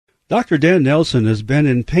Dr. Dan Nelson has been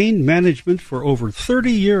in pain management for over 30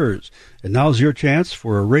 years, and now's your chance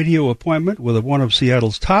for a radio appointment with one of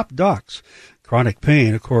Seattle's top docs. Chronic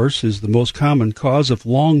pain, of course, is the most common cause of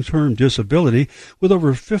long-term disability, with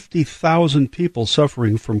over 50,000 people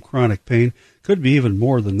suffering from chronic pain. Could be even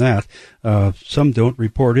more than that. Some don't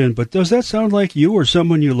report in, but does that sound like you or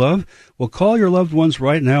someone you love? Well, call your loved ones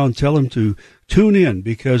right now and tell them to tune in,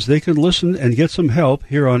 because they can listen and get some help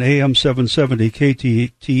here on AM 770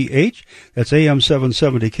 KTTH. That's AM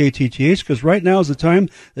 770 KTTH, because right now is the time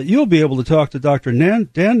that you'll be able to talk to Dr.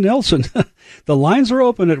 Dan Nelson. The lines are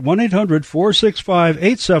open at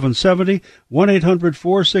 1-800-465-8770,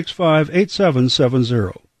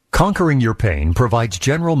 1-800-465-8770. Conquering Your Pain provides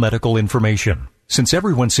general medical information. Since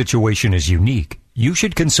everyone's situation is unique, you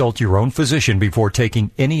should consult your own physician before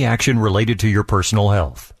taking any action related to your personal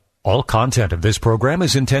health. All content of this program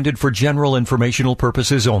is intended for general informational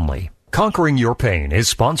purposes only. Conquering Your Pain is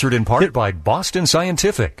sponsored in part by Boston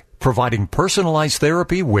Scientific, providing personalized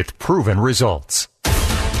therapy with proven results.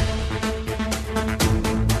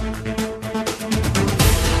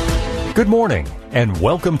 Good morning, and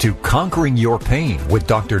welcome to Conquering Your Pain with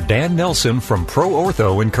Dr. Dan Nelson from Pro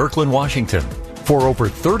Ortho in Kirkland, Washington. For over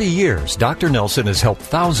 30 years, Dr. Nelson has helped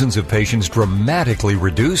thousands of patients dramatically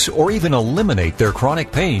reduce or even eliminate their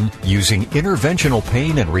chronic pain using interventional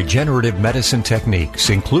pain and regenerative medicine techniques,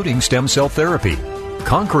 including stem cell therapy.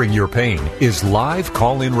 Conquering Your Pain is live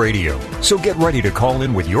call-in radio, so get ready to call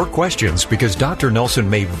in with your questions, because Dr. Nelson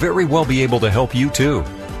may very well be able to help you too.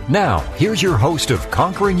 Now, here's your host of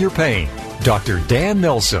Conquering Your Pain, Dr. Dan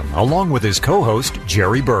Nelson, along with his co-host,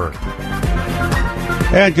 Jerry Berg.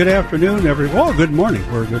 And good afternoon, everyone. Oh, good morning.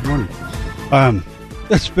 Or good morning.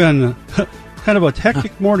 It's been kind of a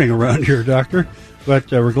hectic morning around here, Doctor,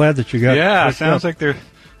 but we're glad that you got. Yeah, it sounds like there.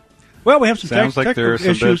 Well, we have some technical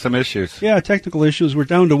issues. Yeah, technical issues. We're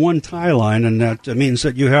down to one tie line, and that means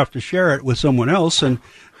that you have to share it with someone else, and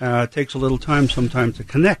it takes a little time sometimes to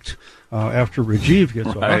connect. After Rajiv gets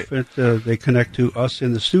off, they connect to us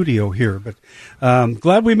in the studio here. But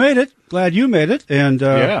glad we made it. Glad you made it. And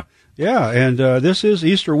this is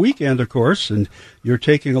Easter weekend, of course, and you're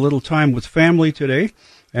taking a little time with family today,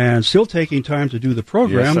 and still taking time to do the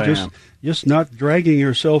program. Yes, just not dragging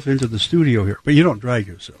yourself into the studio here. But you don't drag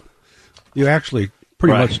yourself. You actually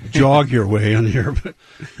pretty much jog your way in here. But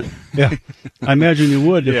yeah, I imagine you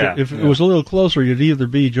would. If it was a little closer, you'd either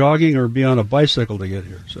be jogging or be on a bicycle to get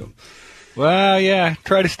here. So. Well, yeah,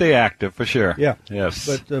 try to stay active for sure. Yeah. Yes.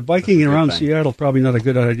 But biking around Seattle, probably not a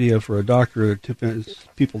good idea for a doctor that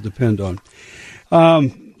people depend on.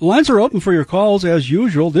 Lines are open for your calls as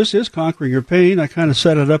usual. This is Conquering Your Pain. I kind of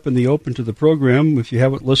set it up in the open to the program. If you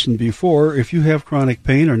haven't listened before, if you have chronic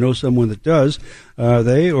pain or know someone that does,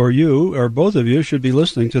 they or you or both of you should be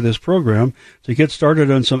listening to this program to get started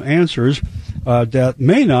on some answers that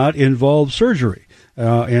may not involve surgery.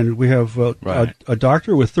 And we have a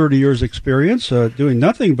doctor with 30 years experience doing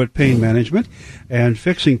nothing but pain management and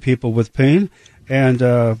fixing people with pain, and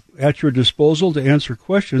at your disposal to answer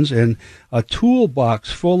questions, and a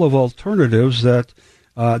toolbox full of alternatives that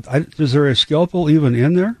is there a scalpel even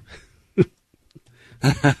in there?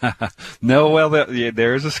 No, well,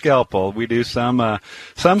 there is a scalpel. We do some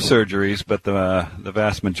surgeries, but the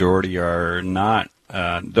vast majority are not.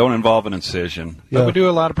 Don't involve an incision. But we do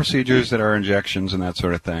a lot of procedures that are injections and that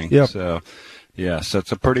sort of thing. Yep. So, so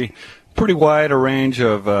it's a pretty wide range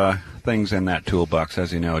of things in that toolbox,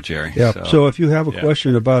 as you know, Jerry. Yeah. So if you have a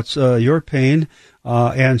question about your pain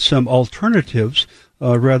and some alternatives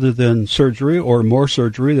rather than surgery or more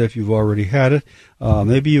surgery if you've already had it,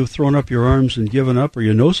 maybe you've thrown up your arms and given up, or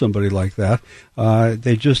you know somebody like that.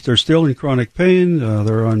 They're still in chronic pain,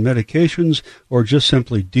 they're on medications, or just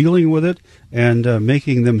simply dealing with it and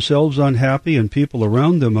making themselves unhappy and people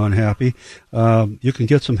around them unhappy. You can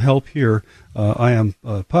get some help here. I am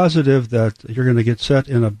positive that you're going to get set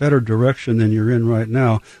in a better direction than you're in right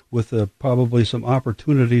now, with probably some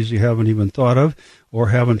opportunities you haven't even thought of or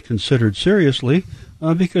haven't considered seriously,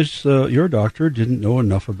 because your doctor didn't know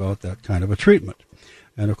enough about that kind of a treatment.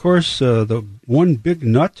 And, of course, the one big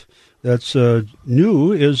nut that's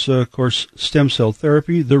new is, of course, stem cell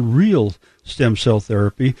therapy, the real stem cell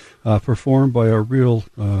therapy performed by a real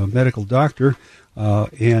medical doctor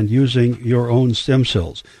and using your own stem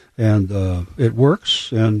cells. And it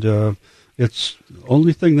works, and it's the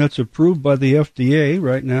only thing that's approved by the FDA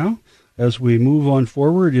right now. As we move on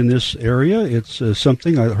forward in this area, it's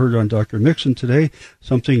something I heard on Dr. Mixon today,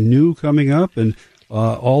 something new coming up and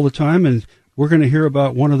all the time, and we're going to hear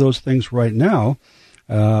about one of those things right now.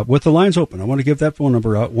 with the lines open. I want to give that phone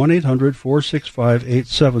number out,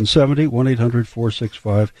 1-800-465-8770,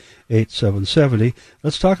 1-800-465-8770.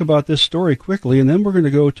 Let's talk about this story quickly, and then we're going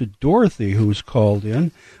to go to Dorothy, who's called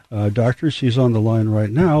in. Doctor, she's on the line right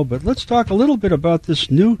now, but let's talk a little bit about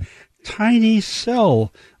this new tiny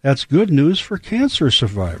cell. That's good news for cancer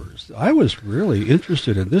survivors. I was really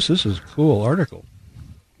interested in this. This is a cool article.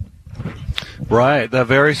 Right, the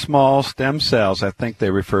very small stem cells, I think they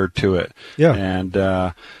referred to it. Yeah.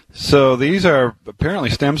 And so these are apparently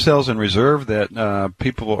stem cells in reserve that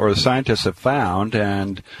people or the scientists have found,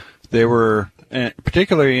 and they were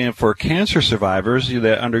particularly for cancer survivors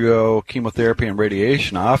that undergo chemotherapy and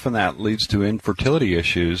radiation. Often that leads to infertility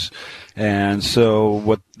issues. And so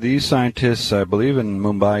what these scientists, I believe in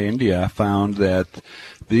Mumbai, India, found that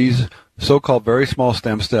these so-called very small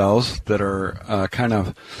stem cells that are kind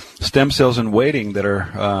of stem cells in waiting that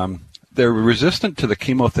are they're resistant to the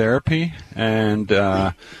chemotherapy, and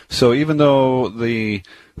so even though the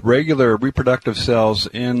regular reproductive cells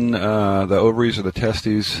in the ovaries or the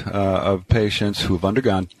testes of patients who have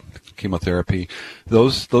undergone chemotherapy,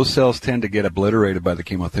 those cells tend to get obliterated by the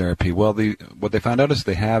chemotherapy. Well, what they found out is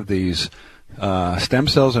they have these stem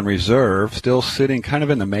cells in reserve still sitting kind of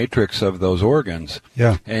in the matrix of those organs.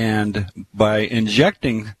 Yeah. And by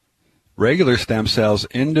injecting regular stem cells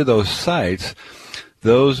into those sites,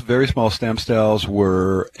 those very small stem cells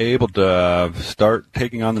were able to start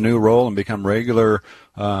taking on the new role and become regular,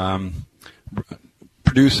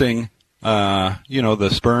 producing, the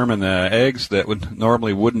sperm and the eggs that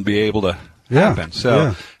normally wouldn't be able to happen.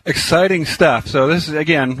 So exciting stuff. So this is,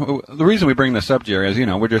 again, the reason we bring this up, Jerry, is,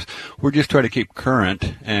 we're just trying to keep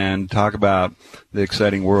current and talk about the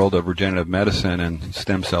exciting world of regenerative medicine and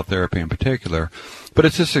stem cell therapy in particular. But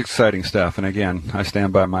it's just exciting stuff. And again, I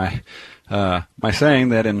stand by my saying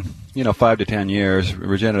that in 5 to 10 years,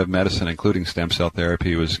 regenerative medicine, including stem cell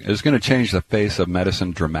therapy, is going to change the face of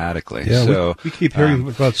medicine dramatically. Yeah, so we keep hearing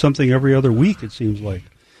about something every other week. It seems like.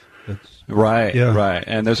 Right.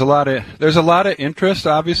 And there's a lot of interest.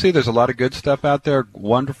 Obviously, there's a lot of good stuff out there.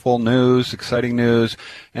 Wonderful news, exciting news,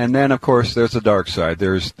 and then of course there's the dark side.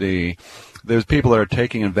 There's people that are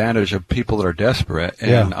taking advantage of people that are desperate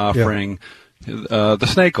and offering the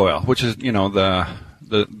snake oil, which is the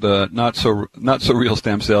not so real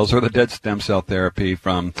stem cells or the dead stem cell therapy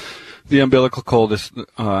from the umbilical cord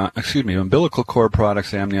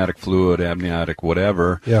products, amniotic fluid, amniotic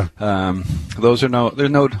whatever. Yeah. There's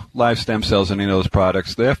no live stem cells in any of those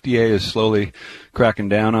products. The FDA is slowly cracking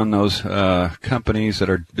down on those companies that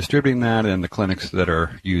are distributing that and the clinics that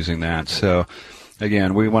are using that. So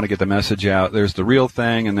again, we want to get the message out. There's the real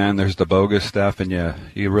thing, and then there's the bogus stuff, and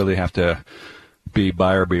you really have to be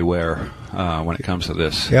buyer beware when it comes to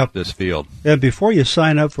this field. And before you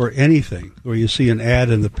sign up for anything, or you see an ad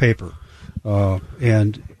in the paper,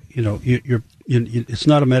 and it's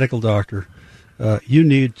not a medical doctor, you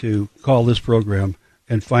need to call this program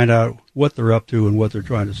and find out what they're up to and what they're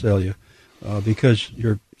trying to sell you, because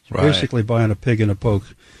you're basically buying a pig in a poke,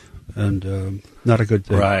 and not a good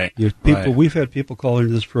thing. Right. We've had people call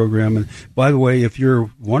into this program, and by the way, if you're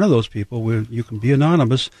one of those people, you can be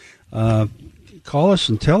anonymous. Call us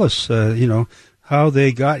and tell us, how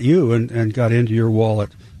they got you and got into your wallet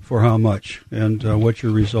for how much and what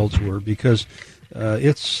your results were, because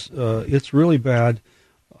it's really bad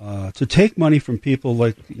to take money from people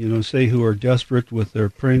like, say, who are desperate with their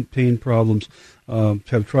pain problems,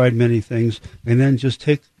 have tried many things, and then just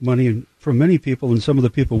take money from many people. And some of the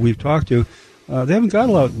people we've talked to, they haven't got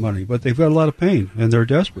a lot of money, but they've got a lot of pain, and they're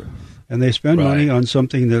desperate. And they spend money on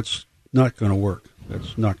something that's not going to work.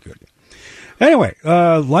 That's not good. Anyway,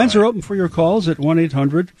 lines are open for your calls at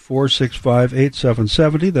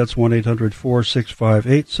 1-800-465-8770. That's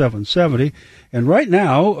 1-800-465-8770. And right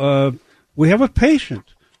now, we have a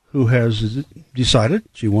patient who has decided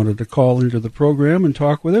she wanted to call into the program and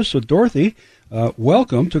talk with us. So, Dorothy,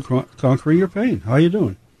 welcome to Conquering Your Pain. How are you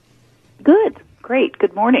doing? Good. Great.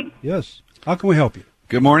 Good morning. Yes. How can we help you?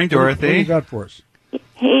 Good morning, Dorothy. What do you got for us?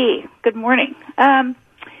 Hey, good morning.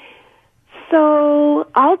 So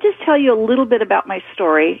I'll just tell you a little bit about my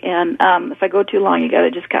story, and if I go too long, you got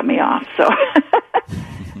to just cut me off. So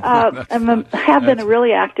I have been a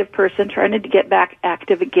really active person, trying to get back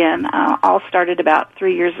active again. All started about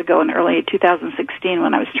 3 years ago in early 2016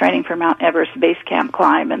 when I was training for Mount Everest base camp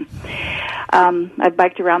climb, and I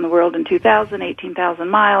biked around the world in 18,000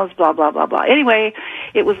 miles, blah, blah, blah, blah. Anyway,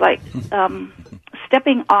 it was like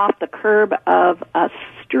stepping off the curb of a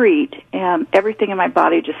street, and everything in my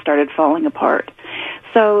body just started falling apart.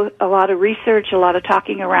 So a lot of research, a lot of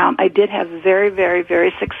talking around. I did have very, very,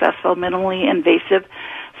 very successful minimally invasive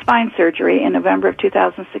spine surgery in November of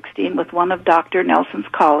 2016 with one of Dr. Nelson's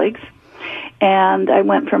colleagues. And I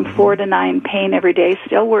went from 4 to 9 pain every day,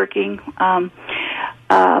 still working,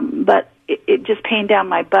 but it just pained down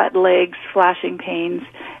my butt, legs, flashing pains,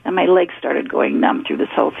 and my legs started going numb through this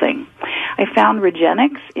whole thing. I found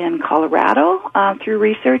Regenix in Colorado through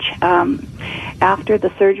research. After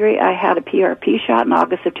the surgery, I had a PRP shot in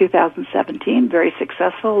August of 2017, very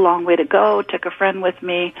successful, long way to go, took a friend with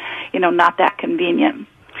me, not that convenient.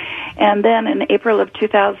 And then in April of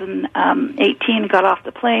 2018, got off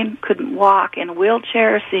the plane, couldn't walk, in a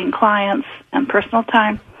wheelchair, seeing clients and personal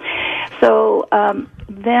time. So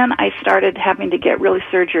then I started having to get really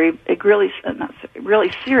serious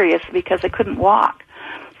because I couldn't walk.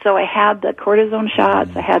 So I had the cortisone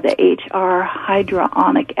shots, I had the HR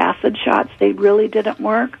hyaluronic acid shots. They really didn't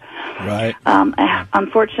work. Right.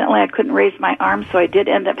 Unfortunately, I couldn't raise my arm, so I did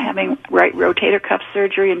end up having right rotator cuff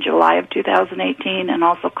surgery in July of 2018 and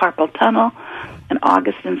also carpal tunnel in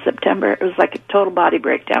August and September. It was like a total body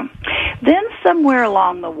breakdown. Then somewhere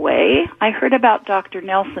along the way, I heard about Dr.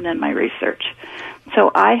 Nelson in my research.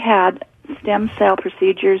 So I had stem cell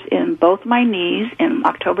procedures in both my knees in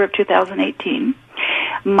October of 2018.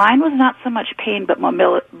 Mine was not so much pain, but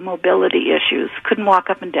mobility issues. Couldn't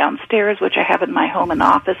walk up and down stairs, which I have in my home and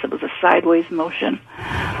office. It was a sideways motion.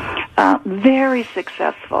 Very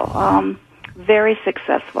successful. Very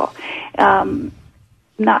successful.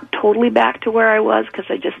 Not totally back to where I was because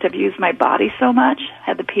I just have used my body so much.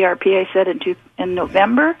 Had the PRP, I said, in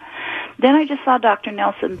November. Then I just saw Dr.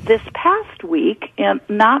 Nelson this past week, and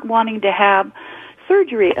not wanting to have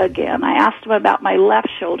surgery again. I asked him about my left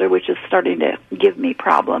shoulder, which is starting to give me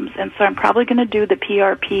problems. And so I'm probably going to do the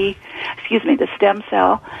the stem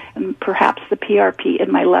cell, and perhaps the PRP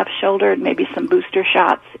in my left shoulder, and maybe some booster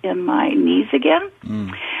shots in my knees again.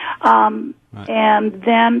 Right. And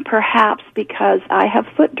then perhaps, because I have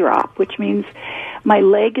foot drop, which means my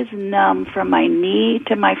leg is numb from my knee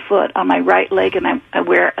to my foot on my right leg, and I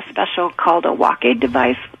wear a special called a walk-aid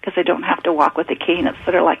device because I don't have to walk with a cane. It's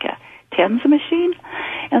sort of like a TENS machine.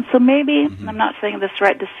 And so maybe, I'm not saying this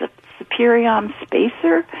right, the Superion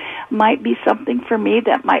spacer might be something for me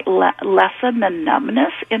that might lessen the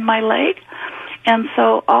numbness in my leg. And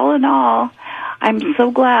so all in all, I'm so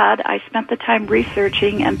glad I spent the time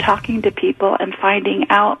researching and talking to people and finding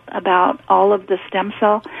out about all of the stem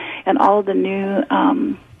cell and all of the new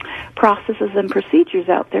processes and procedures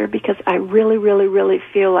out there, because I really, really, really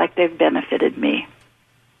feel like they've benefited me.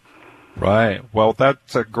 Right. Well,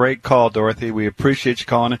 that's a great call, Dorothy. We appreciate you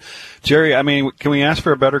calling in. Jerry, can we ask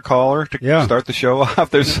for a better caller to start the show off?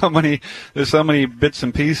 There's so many bits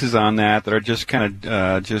and pieces on that are just kind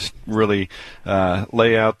of just really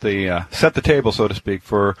lay out set the table, so to speak,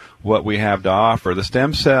 for what we have to offer. The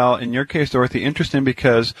stem cell, in your case, Dorothy, interesting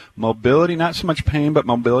because mobility, not so much pain, but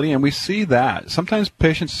mobility, and we see that. Sometimes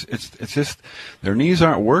patients, it's just their knees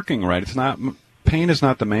aren't working right. It's not... Pain is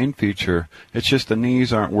not the main feature. It's just the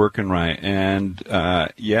knees aren't working right. And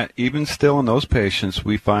yet, even still in those patients,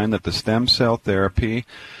 we find that the stem cell therapy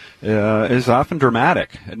is often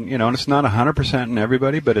dramatic. And it's not 100% in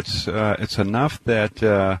everybody, but it's enough that.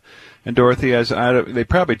 And Dorothy, they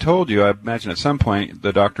probably told you, I imagine at some point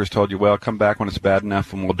the doctors told you, well, come back when it's bad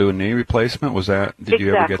enough and we'll do a knee replacement. Did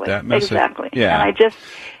you ever get that message? Exactly. Yeah.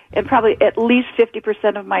 And probably at least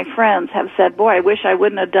 50% of my friends have said, boy, I wish I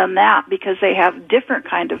wouldn't have done that, because they have different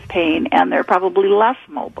kind of pain and they're probably less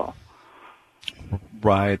mobile.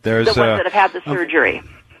 Right. There's the ones that have had the surgery.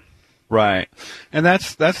 Right. And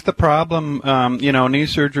that's the problem, knee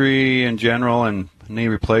surgery in general and knee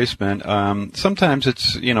replacement. Sometimes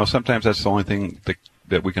sometimes that's the only thing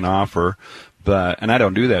that we can offer. And I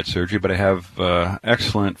don't do that surgery, but I have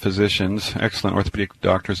excellent physicians, excellent orthopedic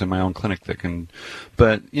doctors in my own clinic that can.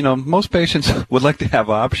 But most patients would like to have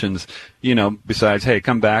options, besides, hey,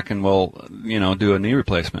 come back and we'll, do a knee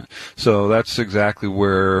replacement. So that's exactly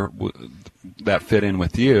where that fit in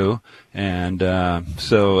with you. And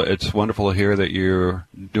so it's wonderful to hear that you're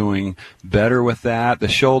doing better with that. The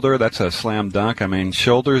shoulder, that's a slam dunk.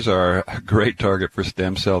 Shoulders are a great target for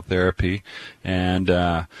stem cell therapy.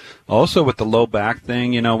 And also with the low back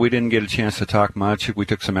thing, we didn't get a chance to talk much. We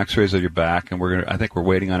took some x-rays of your back, and I think we're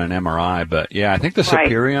waiting on an MRI. But, yeah, I think the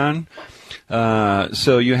Superion.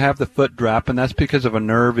 So you have the foot drop, and that's because of a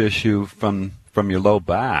nerve issue from your low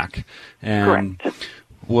back. And correct.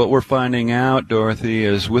 What we're finding out, Dorothy,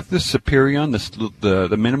 is with the Superion,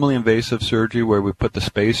 the minimally invasive surgery where we put the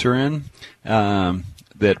spacer in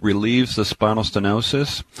that relieves the spinal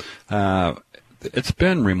stenosis, It's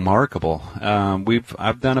been remarkable.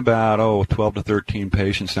 I've done about 12 to 13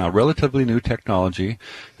 patients now. Relatively new technology.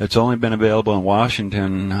 It's only been available in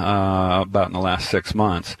Washington about in the last 6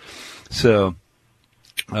 months. So,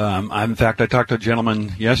 in fact, I talked to a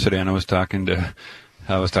gentleman yesterday, and I was talking to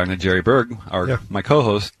Jerry Berg, my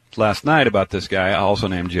co-host, last night about this guy, also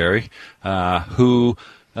named Jerry, who.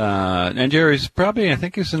 And Jerry's probably, I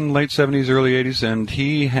think he's in late 70s, early 80s, and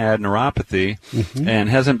he had neuropathy and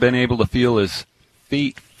hasn't been able to feel his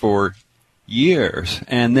feet for years.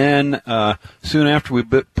 And then soon after we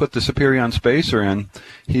put the Superion spacer in,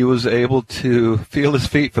 he was able to feel his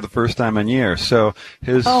feet for the first time in years. So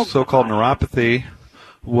his so-called neuropathy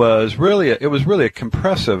was really a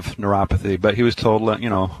compressive neuropathy, but he was told,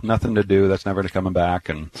 nothing to do, that's never coming back,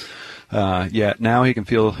 and yet now he can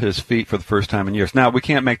feel his feet for the first time in years. Now, we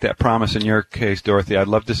can't make that promise in your case, Dorothy. I'd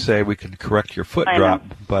love to say we could correct your foot drop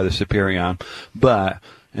by the Superion, but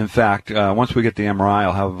in fact, once we get the MRI,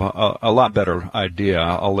 I'll have a lot better idea.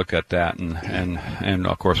 I'll look at that, and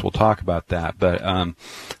of course we'll talk about that. But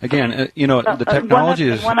again, the technology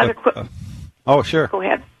is. One other quick. Sure. Go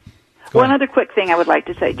ahead. One other quick thing I would like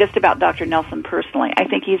to say, just about Dr. Nelson personally. I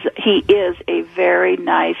think he is a very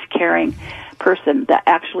nice, caring person that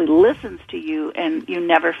actually listens to you, and you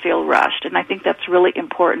never feel rushed. And I think that's really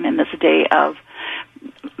important in this day of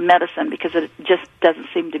medicine, because it just doesn't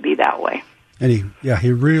seem to be that way. And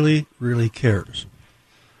he really, really cares.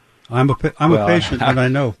 I'm a patient, and I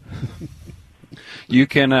know. You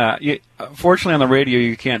can, fortunately on the radio,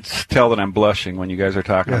 you can't tell that I'm blushing when you guys are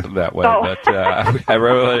talking that way. Oh.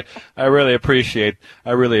 But I really appreciate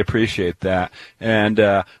that.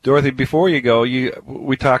 And Dorothy, before you go, you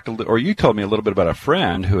told me a little bit about a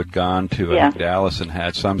friend who had gone to Dallas and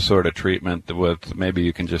had some sort of treatment. Maybe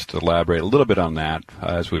you can just elaborate a little bit on that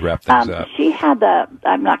as we wrap things up. She had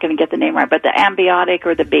I'm not going to get the name right, but the amniotic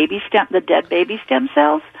or the dead baby stem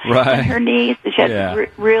cells in her knees. She had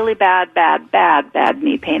really bad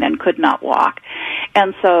knee pain and could not walk.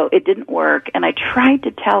 And so it didn't work. And I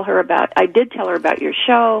did tell her about your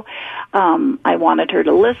show. I wanted her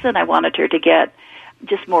to listen. I wanted her to get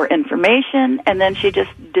just more information. And then she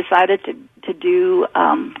just decided to do,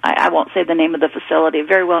 I won't say the name of the facility, a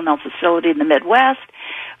very well-known facility in the Midwest,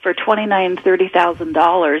 for $29,000 to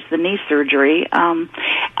 $30,000, the knee surgery,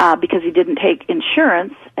 because he didn't take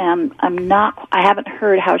insurance. And I haven't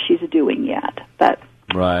heard how she's doing yet, but.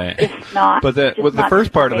 Right. It's not. But the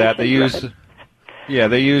first part of that, they used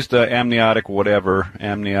amniotic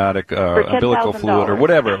umbilical fluid or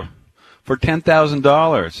whatever for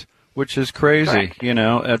 $10,000, which is crazy. Correct.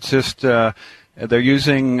 It's just they're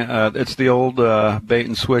using it's the old bait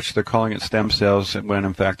and switch. They're calling it stem cells when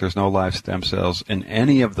in fact there's no live stem cells in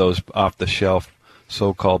any of those off the shelf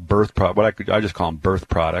so-called birth I just call them birth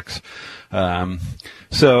products.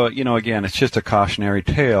 So, again, it's just a cautionary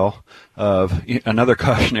tale of another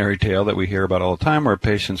cautionary tale that we hear about all the time where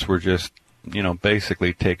patients were just,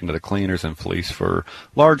 basically taken to the cleaners and fleeced for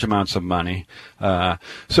large amounts of money. So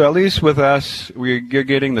at least with us, you're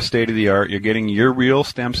getting the state of the art. You're getting your real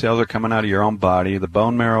stem cells are coming out of your own body. The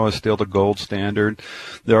bone marrow is still the gold standard.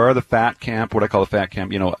 There are the fat camp, what I call the fat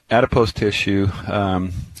camp, adipose tissue.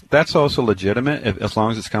 That's also legitimate as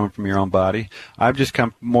long as it's coming from your own body. I've just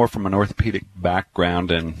come more from an orthopedic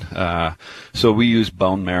background, and so we use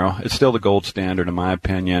bone marrow. It's still the gold standard, in my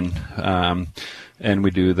opinion. And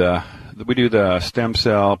we do the stem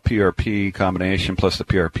cell PRP combination plus the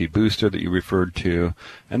PRP booster that you referred to,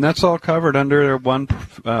 and that's all covered under one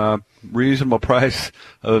reasonable price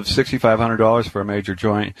of $6,500 for a major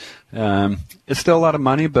joint. It's still a lot of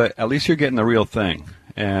money, but at least you're getting the real thing,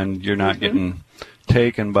 and you're not getting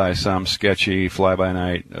taken by some sketchy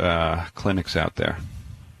fly-by-night clinics out there.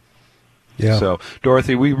 Yeah. So,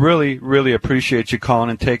 Dorothy, we really, really appreciate you calling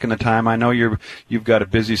and taking the time. I know you've got a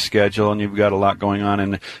busy schedule and you've got a lot going on,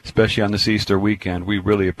 and especially on this Easter weekend, we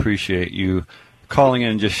really appreciate you calling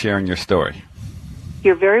in and just sharing your story.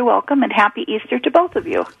 You're very welcome, and happy Easter to both of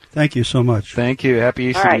you. Thank you so much. Thank you. Happy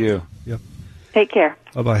Easter to you. Yep. Take care.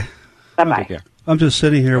 Bye-bye. Bye-bye. Take care. I'm just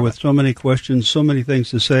sitting here with so many questions, so many things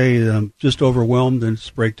to say. I'm just overwhelmed, and it's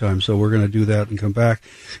break time, so we're going to do that and come back.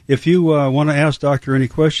 If you want to ask Doctor any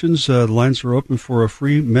questions, the lines are open for a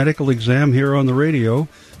free medical exam here on the radio.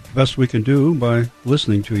 Best we can do by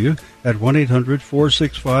listening to you at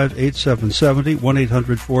 1-800-465-8770,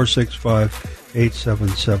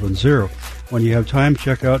 1-800-465-8770. When you have time,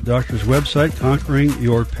 check out Doctor's website,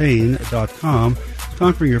 conqueringyourpain.com,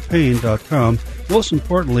 conqueringyourpain.com. Most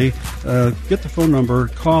importantly, get the phone number,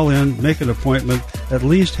 call in, make an appointment, at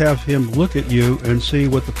least have him look at you and see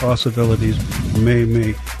what the possibilities may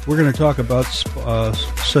be. We're going to talk about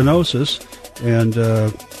stenosis and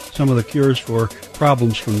some of the cures for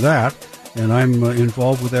problems from that. And I'm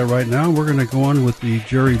involved with that right now. We're going to go on with the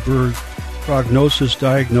Jerry Berg prognosis,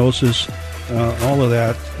 diagnosis, all of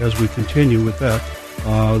that as we continue with that,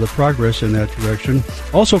 the progress in that direction.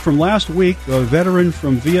 Also from last week, a veteran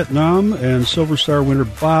from Vietnam and Silver Star winner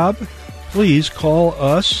Bob, please call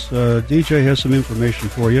us. DJ has some information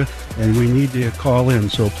for you, and we need to call in.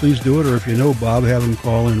 So please do it, or if you know Bob, have him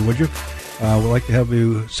call in, would you? We'd like to have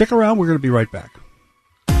you stick around. We're going to be right back.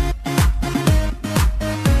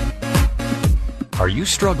 Are you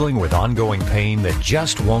struggling with ongoing pain that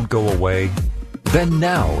just won't go away? Then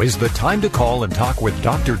now is the time to call and talk with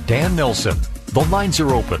Dr. Dan Nelson. The lines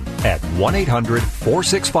are open at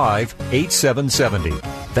 1-800-465-8770.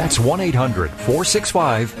 That's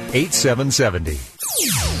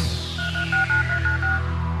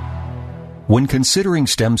 1-800-465-8770. When considering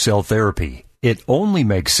stem cell therapy, it only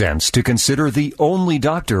makes sense to consider the only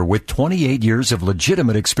doctor with 28 years of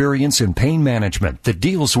legitimate experience in pain management that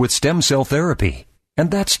deals with stem cell therapy. And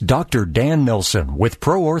that's Dr. Dan Nelson with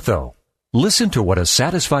ProOrtho. Listen to what a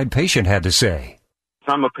satisfied patient had to say.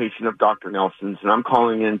 I'm a patient of Dr. Nelson's, and I'm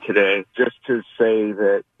calling in today just to say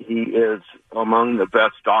that he is among the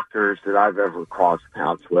best doctors that I've ever crossed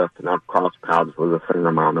paths with, and I've crossed paths with a fair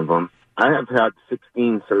amount of them. I have had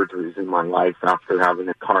 16 surgeries in my life after having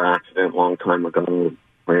a car accident a long time ago,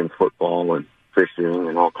 playing football and fishing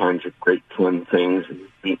and all kinds of great fun things, and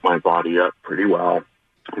beat my body up pretty well.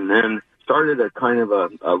 And then started a kind of a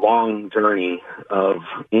long journey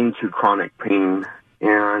into chronic pain.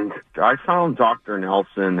 And I found Dr.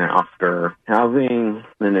 Nelson after having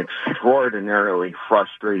an extraordinarily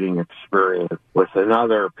frustrating experience with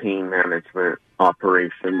another pain management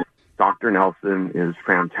operation. Dr. Nelson is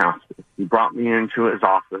fantastic. He brought me into his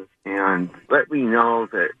office and let me know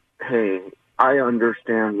that, hey, I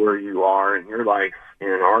understand where you are in your life,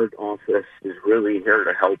 and our office is really here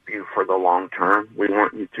to help you for the long term. We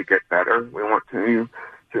want you to get better. We want you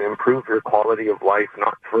to improve your quality of life,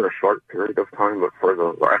 not for a short period of time, but for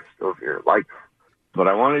the rest of your life. But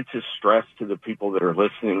I wanted to stress to the people that are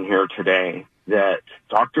listening here today that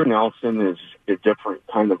Dr. Nelson is a different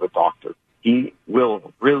kind of a doctor. He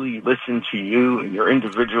will really listen to you and your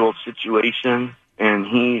individual situation, and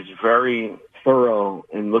he's very thorough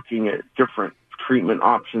in looking at different treatment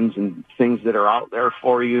options and things that are out there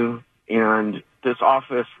for you. And this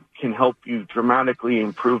office can help you dramatically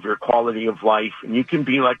improve your quality of life. And you can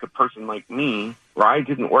be like a person like me, where I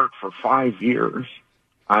didn't work for 5 years.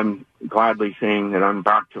 I'm gladly saying that I'm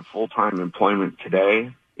back to full-time employment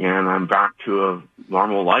today, and I'm back to a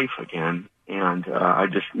normal life again. And I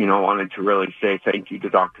just, wanted to really say thank you to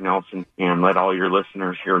Dr. Nelson and let all your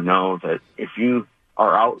listeners here know that if you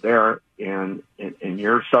are out there and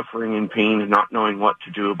you're suffering in pain and not knowing what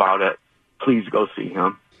to do about it, please go see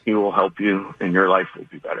him. He will help you, and your life will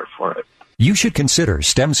be better for it. You should consider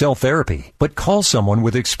stem cell therapy, but call someone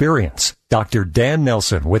with experience. Dr. Dan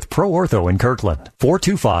Nelson with ProOrtho in Kirkland,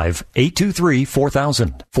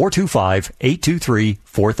 425-823-4000,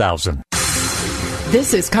 425-823-4000.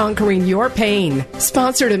 This is Conquering Your Pain,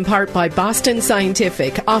 sponsored in part by Boston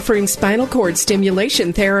Scientific, offering spinal cord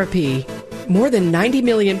stimulation therapy. More than 90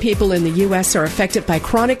 million people in the U.S. are affected by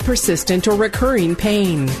chronic, persistent, or recurring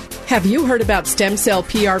pain. Have you heard about stem cell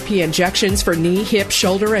PRP injections for knee, hip,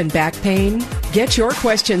 shoulder, and back pain? Get your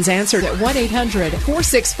questions answered at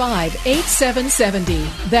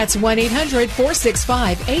 1-800-465-8770. That's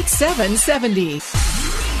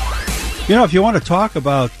 1-800-465-8770. If you want to talk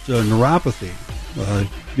about neuropathy,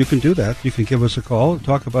 you can do that. You can give us a call,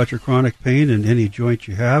 talk about your chronic pain and any joint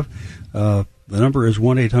you have. The number is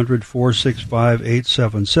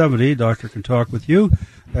 1-800-465-8770. Doctor can talk with you,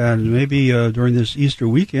 and maybe during this Easter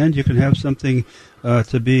weekend you can have something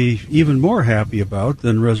to be even more happy about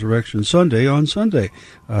than Resurrection Sunday on Sunday.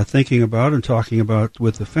 Thinking about and talking about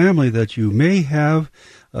with the family that you may have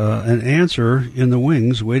an answer in the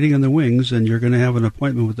wings, waiting in the wings, and you're going to have an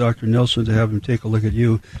appointment with Dr. Nelson to have him take a look at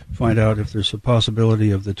you, find out if there's a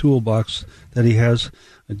possibility of the toolbox that he has,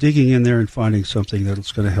 digging in there and finding something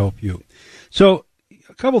that's going to help you. So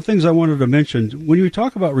a couple of things I wanted to mention. When you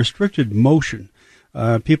talk about restricted motion,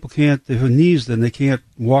 people can't, they have knees, then they can't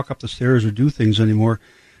walk up the stairs or do things anymore.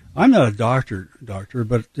 I'm not a doctor,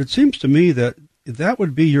 but it seems to me that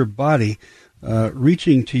would be your body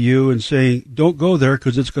reaching to you and saying, don't go there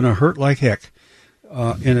because it's going to hurt like heck.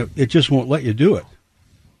 And it just won't let you do it.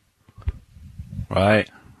 Right.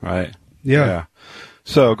 Yeah.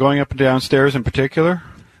 So going up and down stairs in particular?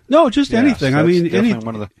 No, just anything. I mean, definitely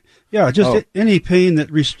one of the... Yeah, just any pain that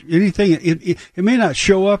anything. It may not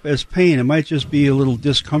show up as pain. It might just be a little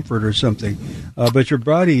discomfort or something. But your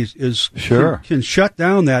body can shut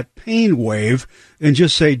down that pain wave and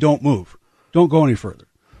just say, "Don't move, don't go any further."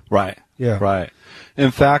 Right. Yeah. Right.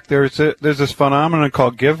 In fact, there's this phenomenon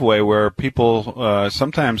called giveaway where people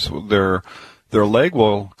sometimes their leg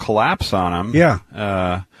will collapse on them.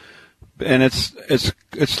 Yeah. And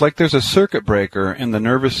it's like there's a circuit breaker in the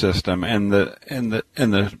nervous system, and the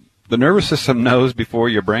nervous system knows before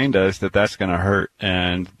your brain does that that's going to hurt,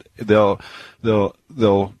 and the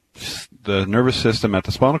nervous system at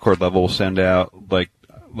the spinal cord level will send out like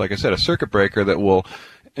I said, a circuit breaker that will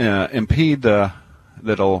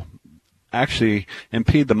that'll actually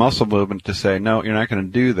impede the muscle movement to say, no, you're not going to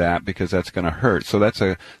do that because that's going to hurt. So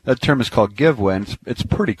that term is called giveaway, and it's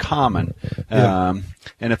pretty common. Yeah.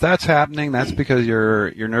 And if that's happening, that's because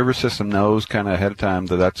your nervous system knows kind of ahead of time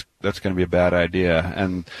that that's going to be a bad idea,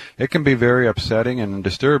 and it can be very upsetting and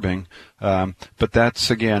disturbing. But that's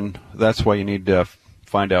why you need to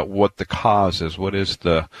find out what the cause is. What is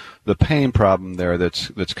the pain problem there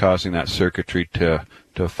that's causing that circuitry to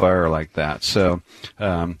fire like that? So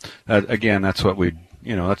again, that's what we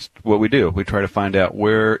do. We try to find out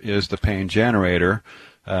where is the pain generator.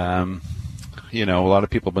 A lot of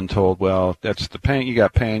people have been told, well, that's the pain. You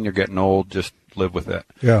got pain. You're getting old. Just live with it.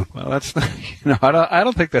 Yeah. Well, that's I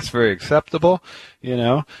don't think that's very acceptable.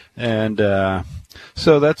 And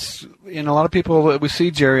so that's a lot of people that we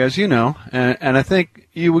see, Jerry, as you know, and I think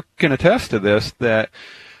you can attest to this, that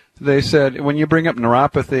they said when you bring up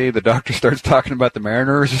neuropathy, the doctor starts talking about the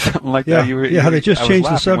Mariners or something like that. They just changed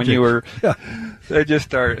the subject. When you were, they just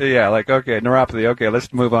start, like, okay, neuropathy, okay,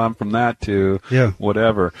 let's move on from that to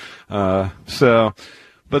whatever.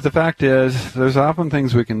 But the fact is, there's often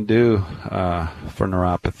things we can do for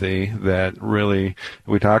neuropathy that really,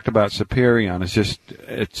 we talked about Superion.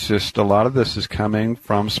 It's just a lot of this is coming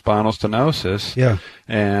from spinal stenosis. Yeah.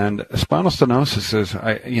 And spinal stenosis is,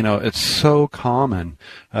 it's so common.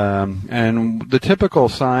 And the typical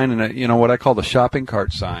sign, and what I call the shopping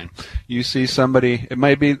cart sign, you see somebody,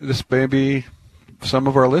 this may be some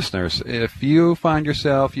of our listeners. If you find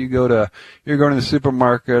yourself, you're going to the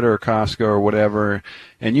supermarket or Costco or whatever,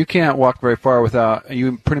 and you can't walk very far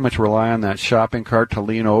you pretty much rely on that shopping cart to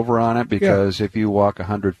lean over on it, because if you walk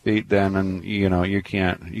 100 feet, then you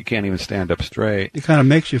can't even stand up straight. It kind of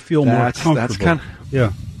makes you feel more comfortable. That's kind of,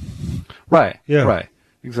 right. Yeah. Right.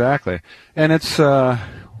 Exactly. And it's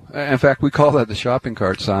in fact, we call that the shopping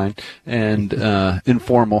cart sign, and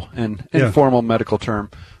informal medical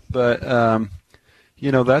term, but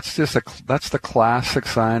that's the classic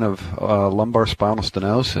sign of lumbar spinal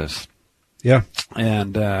stenosis. Yeah.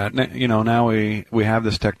 And now we have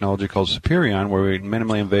this technology called Superion, where we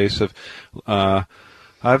minimally invasive.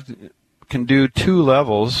 Can do 2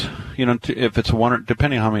 levels. If it's one,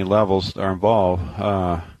 depending on how many levels are involved.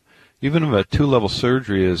 Even if a 2-level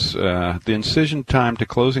surgery is the incision time to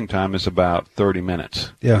closing time is about 30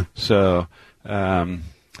 minutes. Yeah. So.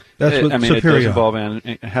 That's with Superion. It does involve, and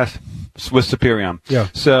it has with Superion. Yeah.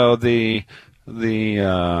 So it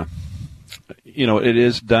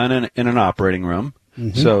is done in an operating room.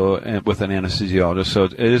 Mm-hmm. So with an anesthesiologist. So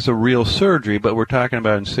it is a real surgery, but we're talking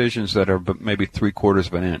about incisions that are maybe 3/4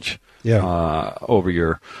 of an inch. Yeah. Over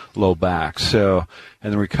your low back. So,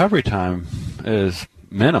 and the recovery time is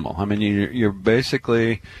minimal. I mean, you're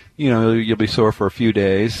basically, you'll be sore for a few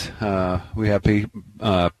days.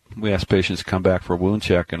 We ask patients to come back for a wound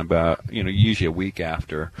check in about, usually a week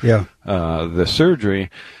after the surgery.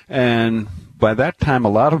 And by that time, a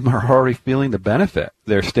lot of them are already feeling the benefit.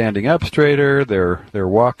 They're standing up straighter. They're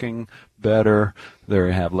walking better.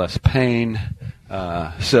 They have less pain.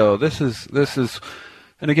 So this is,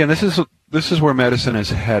 and again, this is where medicine is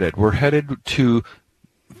headed. We're headed to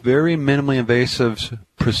very minimally invasive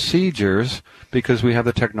procedures because we have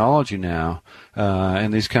the technology now,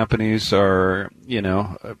 and these companies are,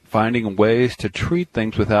 finding ways to treat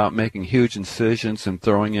things without making huge incisions and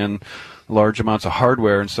throwing in large amounts of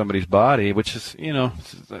hardware in somebody's body, which is,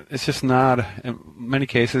 it's just not, in many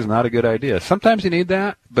cases, not a good idea. Sometimes you need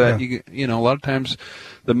that, but a lot of times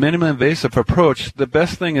the minimally invasive approach, the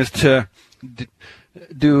best thing is to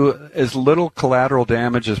do as little collateral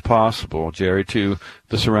damage as possible, Jerry, to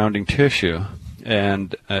the surrounding tissue.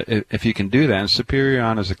 And if you can do that, and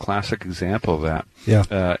Superion is a classic example of that.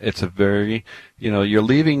 Yeah. It's a very, you're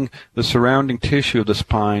leaving the surrounding tissue of the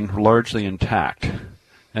spine largely intact.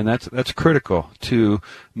 And that's critical to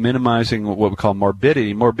minimizing what we call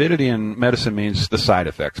morbidity. Morbidity in medicine means the side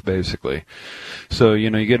effects, basically. So, you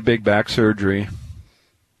get a big back surgery,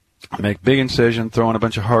 make big incision, throw in a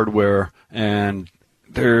bunch of hardware, and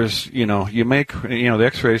there's, you make, the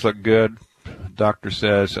x-rays look good. Doctor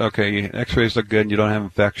says, okay, x-rays look good and you don't have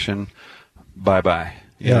infection. Bye-bye.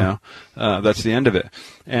 That's the end of it.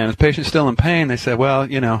 And if the patient's still in pain, they say, well,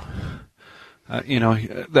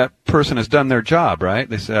 that person has done their job, right?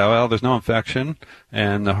 They say, well, there's no infection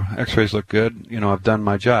and the x-rays look good. I've done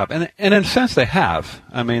my job. And in a sense they have.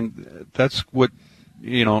 I mean, that's what,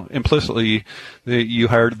 implicitly you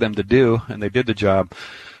hired them to do, and they did the job.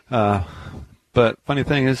 But funny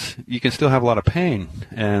thing is, you can still have a lot of pain,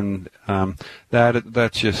 and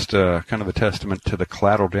that's just kind of a testament to the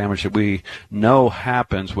collateral damage that we know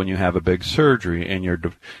happens when you have a big surgery and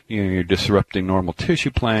you're disrupting normal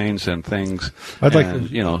tissue planes and things. I'd like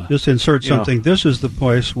to just insert something. This is the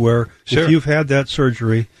place where if you've had that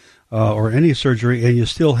surgery or any surgery and you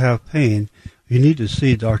still have pain, you need to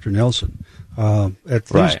see Dr. Nelson.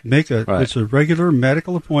 At least it's a regular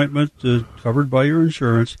medical appointment covered by your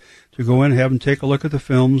insurance to go in, have him take a look at the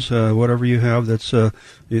films, whatever you have that's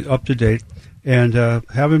up to date, and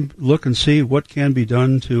have him look and see what can be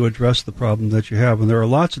done to address the problem that you have. And there are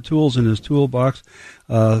lots of tools in his toolbox.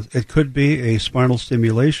 It could be a spinal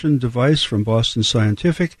stimulation device from Boston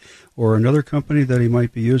Scientific or another company that he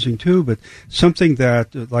might be using too, but something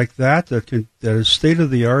that is state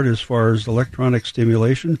of the art as far as electronic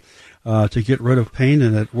stimulation. To get rid of pain,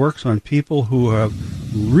 and it works on people who have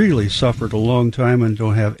really suffered a long time and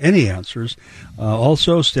don't have any answers.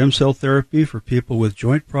 Also, stem cell therapy for people with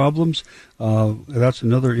joint problems. That's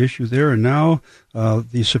another issue there. And now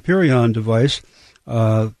the Superion device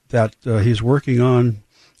that he's working on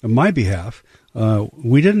my behalf.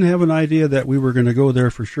 We didn't have an idea that we were going to go there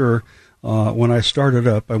for sure. When I started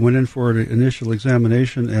up, I went in for an initial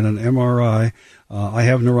examination and an MRI. I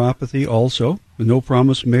have neuropathy also. No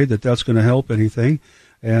promise made that that's going to help anything.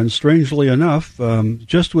 And strangely enough,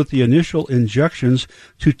 just with the initial injections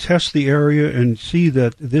to test the area and see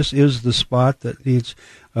that this is the spot that needs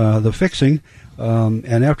the fixing,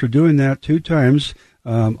 and after doing that 2 times,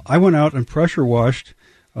 I went out and pressure washed.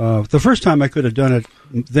 The first time I could have done it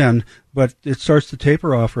then, but it starts to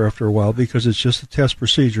taper off after a while because it's just a test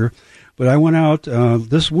procedure. But I went out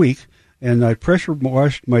this week and I pressure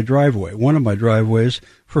washed my driveway, one of my driveways,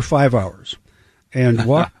 for 5 hours, and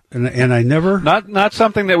and I never not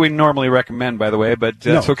something that we normally recommend, by the way, but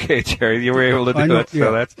that's okay, Jerry. You were able to do it,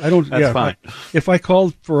 so that's fine. If I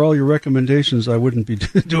called for all your recommendations, I wouldn't be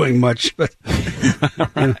doing much. But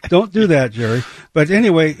don't do that, Jerry. But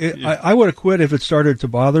anyway, I would have quit if it started to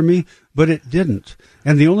bother me, but it didn't.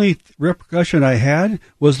 And the only repercussion I had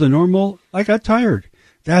was the normal. I got tired.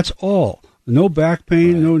 That's all. No back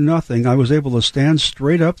pain, no nothing. I was able to stand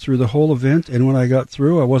straight up through the whole event, and when I got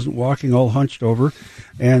through, I wasn't walking all hunched over.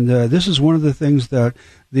 And this is one of the things that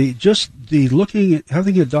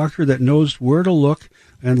having a doctor that knows where to look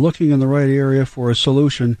and looking in the right area for a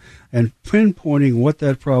solution and pinpointing what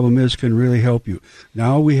that problem is can really help you.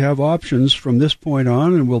 Now we have options from this point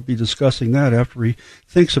on, and we'll be discussing that after he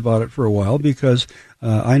thinks about it for a while, because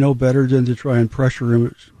I know better than to try and pressure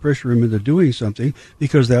him into doing something,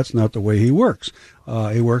 because that's not the way he works.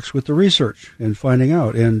 He works with the research and finding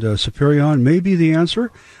out, and Superion may be the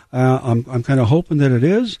answer. I'm kind of hoping that it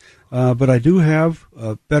is, but I do have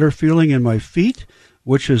a better feeling in my feet,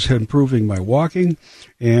 which is improving my walking,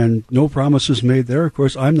 and no promises made there. Of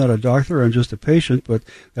course, I'm not a doctor; I'm just a patient. But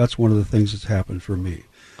that's one of the things that's happened for me,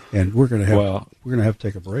 and we're going to have to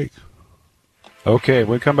take a break. Okay,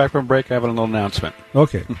 when we come back from break, I have a little announcement.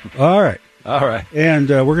 Okay, all right, and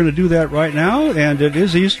we're going to do that right now. And it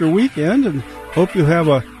is Easter weekend, and hope you have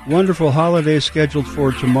a wonderful holiday scheduled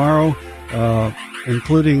for tomorrow,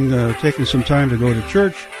 including taking some time to go to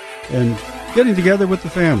church and getting together with the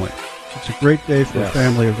family. It's a great day for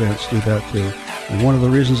family events. Do that too. And one of the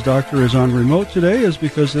reasons Doctor is on remote today is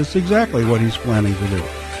because that's exactly what he's planning to do.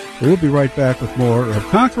 So we'll be right back with more of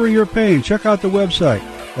Conquering Your Pain. Check out the website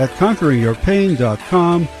at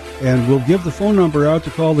conqueringyourpain.com, and we'll give the phone number out to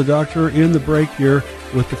call the doctor in the break here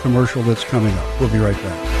with the commercial that's coming up. We'll be right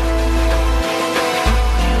back.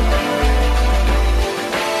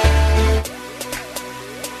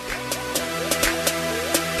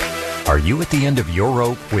 Are you at the end of your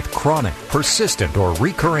rope with chronic, persistent, or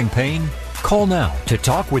recurring pain? Call now to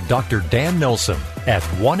talk with Dr. Dan Nelson at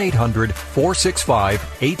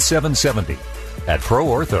 1-800-465-8770. At Pro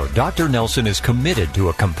Ortho, Dr. Nelson is committed to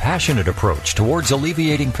a compassionate approach towards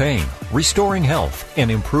alleviating pain, restoring health,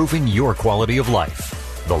 and improving your quality of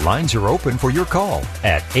life. The lines are open for your call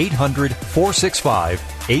at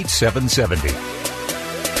 800-465-8770.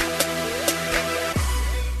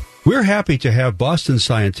 We're happy to have Boston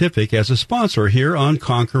Scientific as a sponsor here on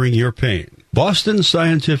Conquering Your Pain. Boston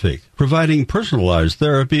Scientific, providing personalized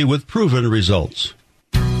therapy with proven results.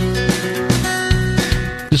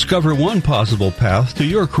 Discover one possible path to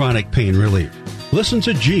your chronic pain relief. Listen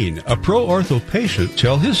to Gene, a pro-ortho patient,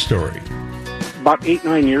 tell his story. About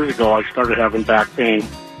 8-9 years ago, I started having back pain.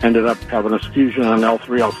 Ended up having a fusion on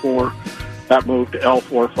L3, L4. That moved to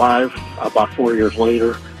L4-5 about 4 years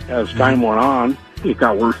later. As time went on, it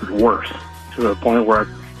got worse and worse to the point where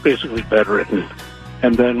I'm basically bedridden.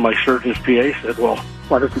 And then my surgeon's PA said, well,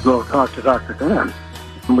 why don't you go talk to Dr. Dan?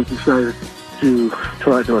 And we decided to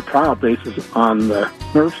try to do a trial basis on the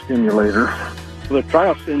nerve stimulator. The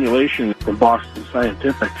trial stimulation from Boston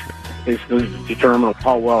Scientific basically determined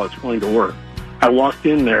how well it's going to work. I walked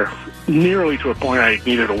in there nearly to a point I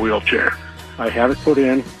needed a wheelchair. I had it put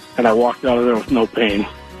in, and I walked out of there with no pain.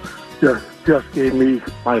 Just gave me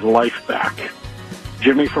my life back.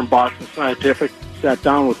 Jimmy from Boston Scientific sat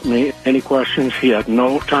down with me. Any questions? He had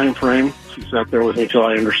no time frame. He sat there with me until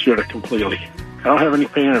I understood it completely. I don't have any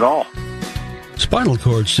pain at all. Spinal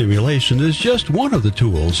cord stimulation is just one of the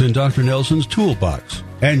tools in Dr. Nelson's toolbox.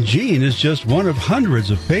 And Gene is just one of hundreds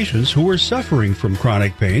of patients who are suffering from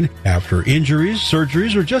chronic pain after injuries,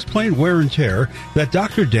 surgeries, or just plain wear and tear that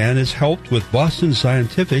Dr. Dan has helped with Boston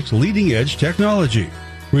Scientific's leading-edge technology.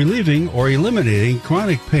 Relieving or eliminating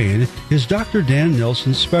chronic pain is Dr. Dan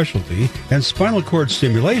Nelson's specialty, and spinal cord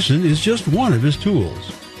stimulation is just one of his tools.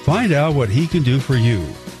 Find out what he can do for you.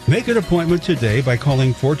 Make an appointment today by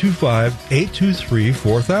calling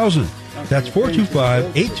 425-823-4000. That's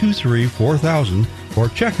 425-823-4000, or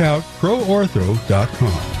check out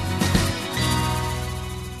proortho.com.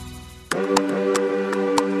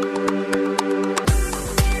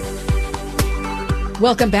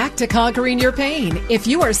 Welcome back to Conquering Your Pain. If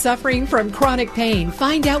you are suffering from chronic pain,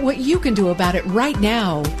 find out what you can do about it right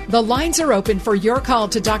now. The lines are open for your call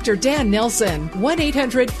to Dr. Dan Nelson.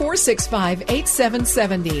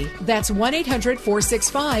 1-800-465-8770. That's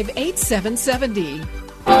 1-800-465-8770.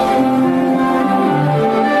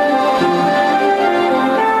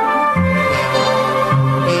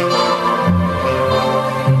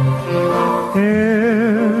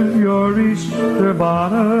 In your Easter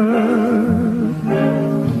bonnet,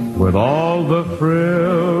 with all the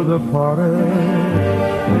frill departed,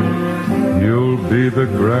 you'll be the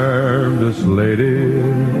grandest lady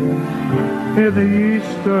in the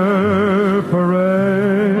Easter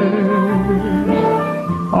parade.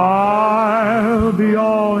 I'll be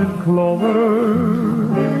all in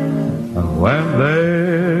clover, and when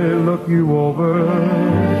they look you over,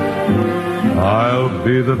 I'll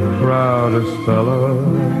be the proudest fella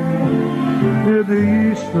in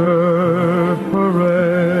the Easter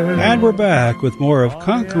parade. And we're back with more of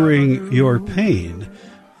Conquering Your Pain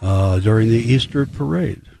during the Easter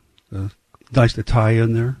parade. Nice to tie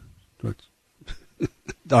in there.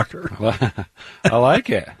 Doctor. I like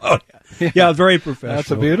it. Oh, yeah. Yeah, very professional.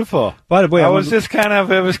 That's beautiful. By the way, it was kind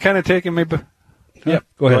of taking me. Yep,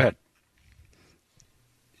 go ahead.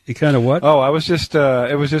 You kind of what? Oh, I was just,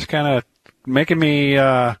 it was just kind of making me,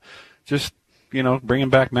 bringing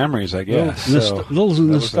back memories, I guess. Little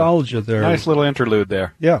nostalgia there. Nice little interlude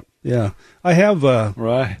there. Yeah, yeah. I have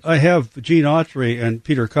right. I have Gene Autry and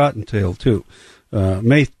Peter Cottontail too.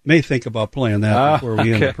 May think about playing that before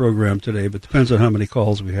we end the program today, but depends on how many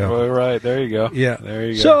calls we have. Right, there you go. Yeah, there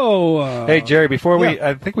you go. So, hey Jerry, before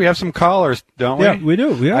I think we have some callers, don't we? Yeah, we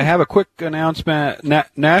do. Yeah. I have a quick announcement.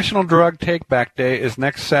 National Drug Take Back Day is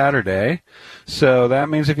next Saturday, so that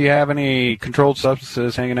means if you have any controlled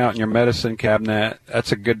substances hanging out in your medicine cabinet,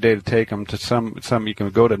 that's a good day to take them to some. You can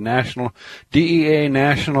go to DEA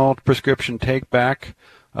National Prescription Take Back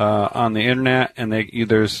on the internet, and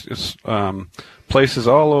there's places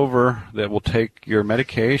all over that will take your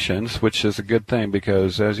medications, which is a good thing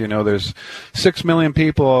because, as you know, there's 6 million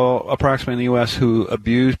people approximately in the U.S. who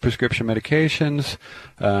abuse prescription medications.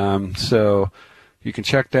 So you can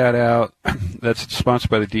check that out. That's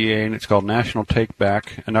sponsored by the DEA, and it's called National Take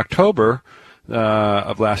Back. In October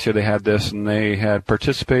of last year, they had this, and they had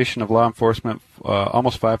participation of law enforcement,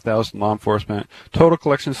 almost 5,000 law enforcement. Total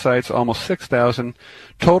collection sites, almost 6,000.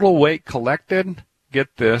 Total weight collected,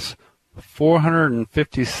 get this,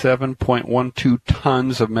 457.12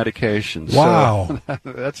 tons of medications. Wow. So,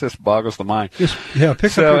 that just boggles the mind.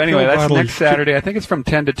 Pick up anyway, that's next Saturday. I think it's from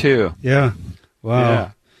 10 to 2. Yeah.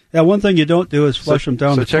 Wow. Yeah, one thing you don't do is flush them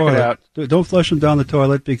down the toilet. Check it out. Don't flush them down the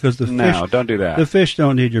toilet because the fish... No, don't do that. The fish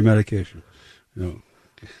don't need your medication. No.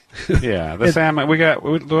 Yeah, the salmon. We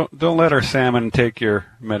don't let our salmon take your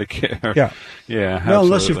medication. Yeah. Yeah, well,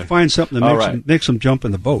 unless you find something that makes them jump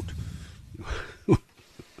in the boat.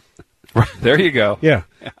 There you go. Yeah,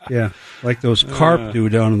 yeah, like those carp do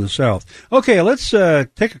down in the south. Okay, let's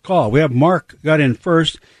take a call. We have Mark got in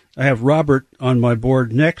first. I have Robert on my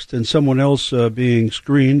board next and someone else being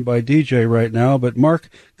screened by DJ right now. But Mark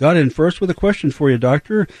got in first with a question for you,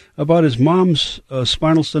 Doctor, about his mom's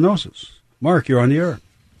spinal stenosis. Mark, you're on the air.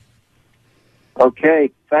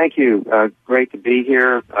 Okay, thank you. Great to be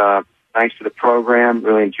here. Thanks for the program.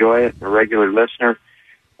 Really enjoy it. I'm a regular listener.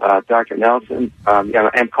 Dr. Nelson,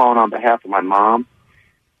 I'm calling on behalf of my mom.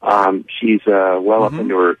 She's well up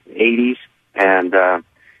into her 80s, and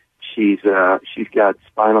she's got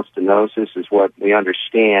spinal stenosis, is what we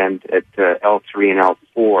understand, at L3 and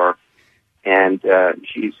L4, and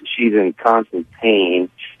she's in constant pain.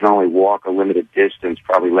 She can only walk a limited distance,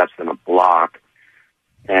 probably less than a block,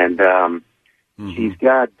 and she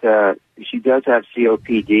does have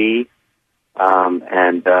COPD,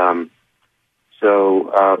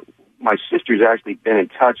 so my sister's actually been in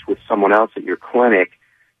touch with someone else at your clinic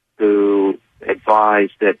who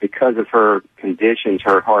advised that because of her conditions,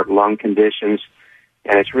 her heart-lung conditions,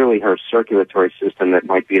 and it's really her circulatory system that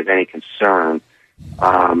might be of any concern,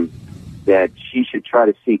 that she should try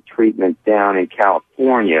to seek treatment down in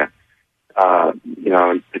California,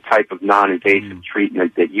 the type of non-invasive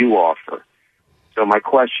treatment that you offer. So my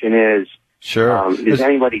question is, is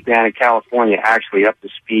anybody down in California actually up to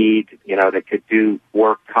speed, that could do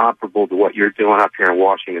work comparable to what you're doing up here in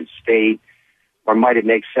Washington State? Or might it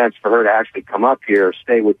make sense for her to actually come up here, or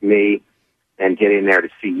stay with me, and get in there to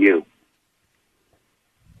see you?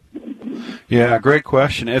 Yeah, great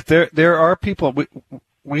question. If there are people,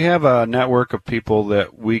 we have a network of people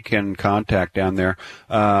that we can contact down there.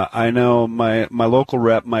 I know my local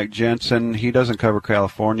rep, Mike Jensen. He doesn't cover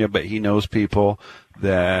California, but he knows people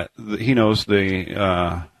that he knows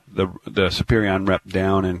the Superion rep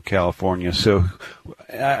down in California. So,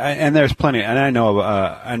 and there's plenty. And I know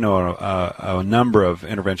a number of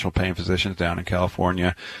interventional pain physicians down in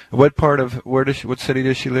California. What city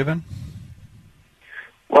does she live in?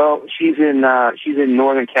 Well, she's in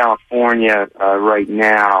Northern California right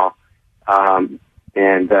now, and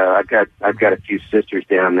I've got a few sisters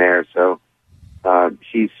down there. So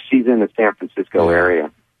she's in the San Francisco area.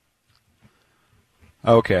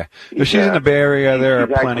 Okay. If she's in the Bay Area, there are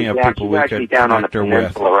plenty of people we could connect her with. She's actually down on the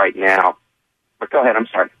peninsula right now. But go ahead, I'm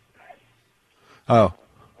sorry. Oh,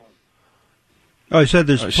 I said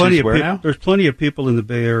there's plenty of people. There's plenty of people in the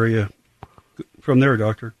Bay Area from there,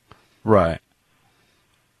 Doctor. Right.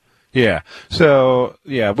 Yeah. So,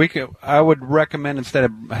 yeah, I would recommend, instead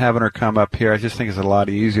of having her come up here, I just think it's a lot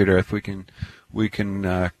easier if we can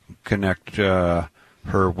connect her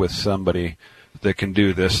with somebody that can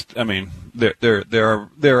do this. I mean, there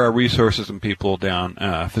are resources and people down,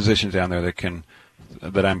 physicians down there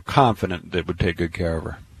that I'm confident that would take good care of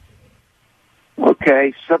her.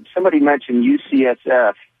 Okay. Somebody mentioned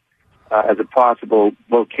UCSF as a possible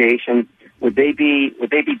location. Would they be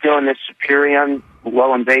doing this Superion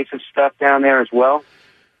low invasive stuff down there as well?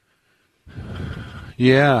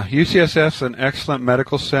 Yeah, UCSF's an excellent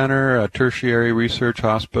medical center, a tertiary research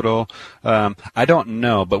hospital. I don't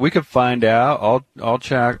know, but we could find out. I'll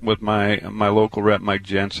chat with my local rep, Mike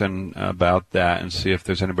Jensen, about that and see if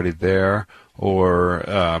there's anybody there.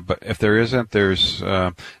 But if there isn't, there's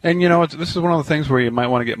and this is one of the things where you might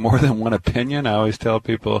want to get more than one opinion. I always tell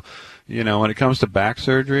people, when it comes to back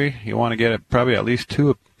surgery, you want to get probably at least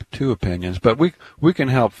two opinions. But we can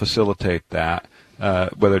help facilitate that.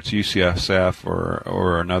 Whether it's UCSF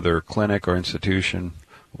or another clinic or institution,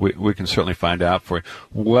 we can certainly find out for you.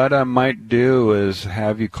 What I might do is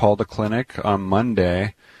have you call the clinic on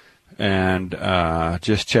Monday and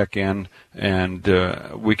just check in, and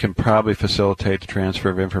we can probably facilitate the transfer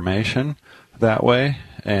of information that way.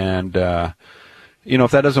 And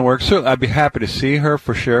if that doesn't work, certainly I'd be happy to see her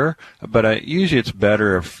for sure. But usually it's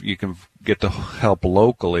better if you can get the help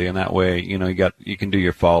locally, and that way, you can do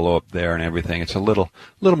your follow up there and everything. It's a little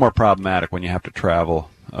more problematic when you have to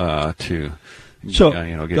travel to get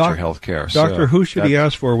your health care. Doctor, who should he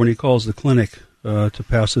ask for when he calls the clinic to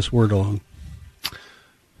pass this word along?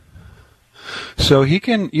 So you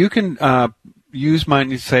can use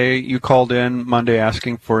mine. Say you called in Monday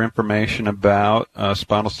asking for information about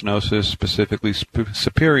spinal stenosis, specifically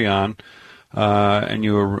Superion, and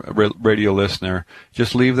you're a radio listener.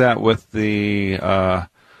 Just leave that with the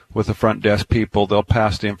front desk people. They'll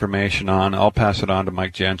pass the information on. I'll pass it on to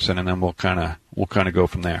Mike Jensen, and then we'll kind of go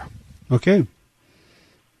from there. Okay.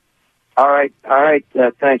 All right.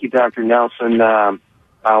 Thank you, Dr. Nelson.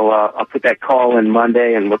 I'll put that call in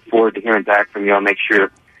Monday and look forward to hearing back from you. I'll make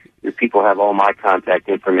sure your people have all my contact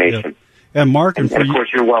information. Yeah. And Mark, and of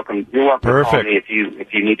course, you're welcome. You're welcome to call me if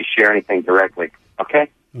you need to share anything directly.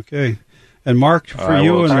 Okay. Okay. And Mark, for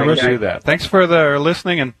you and the rest do that. Thanks for the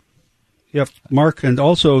listening, and Mark, and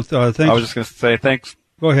also thanks. I was just going to say thanks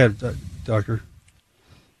Go ahead, Doctor.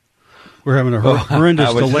 We're having a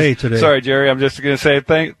horrendous delay today. Sorry, Jerry. I'm just going to say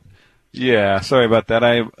Yeah, sorry about that.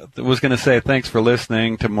 I was going to say thanks for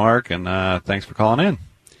listening to Mark, and thanks for calling in.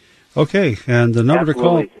 Okay, and the number to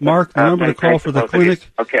call, Mark, the number to call for the clinic.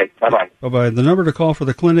 Okay, bye-bye. Bye-bye. The number to call for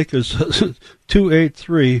the clinic is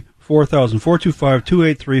 283-4000,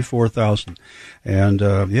 425-283-4000. And,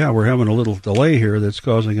 we're having a little delay here that's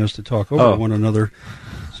causing us to talk over one another.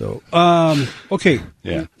 So, okay.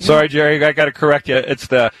 Yeah. Sorry, Jerry, I got to correct you. It's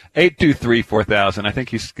the 823-4000. I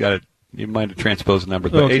think you might have transposed the number,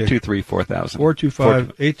 but 823-4000.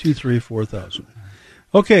 425-823-4000.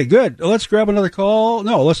 Okay, good. Let's grab another call.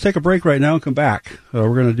 No, let's take a break right now and come back.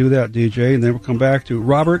 We're going to do that, DJ, and then we'll come back to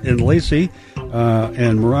Robert and Lacey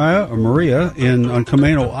and Maria on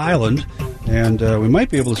Camano Island. And we might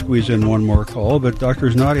be able to squeeze in one more call, but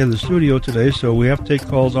Doctor's not in the studio today, so we have to take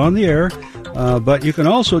calls on the air. But you can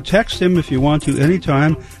also text him if you want to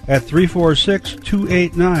anytime at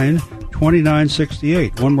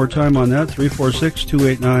 346-289-2968. One more time on that,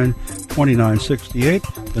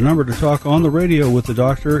 346-289-2968. The number to talk on the radio with the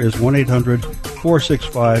doctor is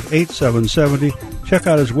 1-800-465-8770. Check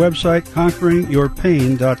out his website,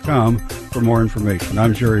 conqueringyourpain.com, for more information.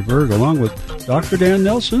 I'm Jerry Berg, along with Dr. Dan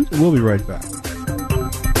Nelson, and we'll be right back.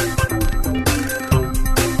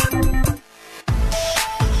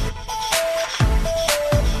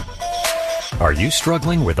 Are you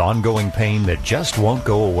struggling with ongoing pain that just won't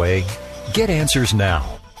go away? Get answers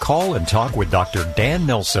now. Call and talk with Dr. Dan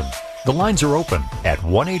Nelson. The lines are open at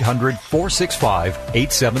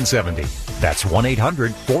 1-800-465-8770. That's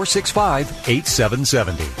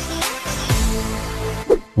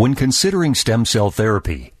 1-800-465-8770. When considering stem cell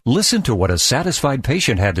therapy, listen to what a satisfied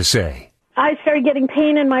patient had to say. I started getting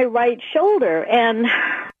pain in my right shoulder, and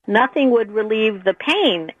nothing would relieve the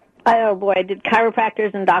pain. I did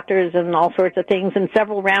chiropractors and doctors and all sorts of things and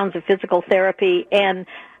several rounds of physical therapy, and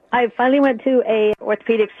I finally went to a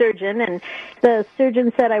orthopedic surgeon, and the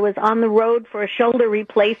surgeon said I was on the road for a shoulder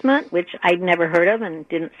replacement, which I'd never heard of and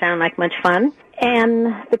didn't sound like much fun.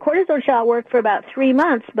 And the cortisone shot worked for about 3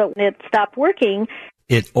 months, but when it stopped working.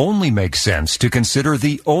 It only makes sense to consider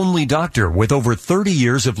the only doctor with over 30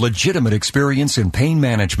 years of legitimate experience in pain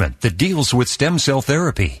management that deals with stem cell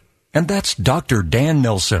therapy. And that's Dr. Dan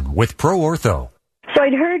Nelson with Pro Ortho. So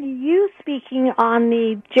I'd heard you speaking on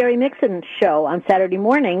the Jerry Mixon show on Saturday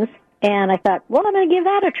mornings, and I thought, well, I'm going to give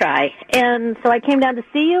that a try. And so I came down to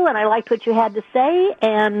see you, and I liked what you had to say,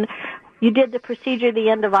 and you did the procedure the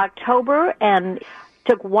end of October, and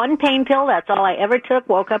took one pain pill. That's all I ever took.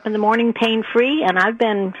 Woke up in the morning pain-free, and I've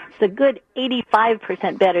been a good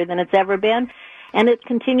 85% better than it's ever been, and it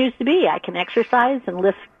continues to be. I can exercise and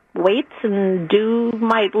lift weights and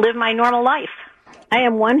live my normal life. I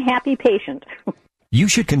am one happy patient. You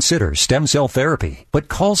should consider stem cell therapy, but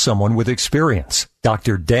call someone with experience.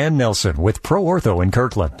 Dr. Dan Nelson with Pro Ortho in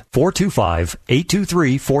Kirkland.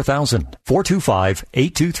 425-823-4000.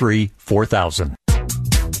 425-823-4000.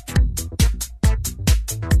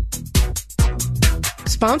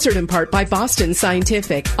 Sponsored in part by Boston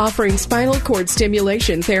Scientific, offering spinal cord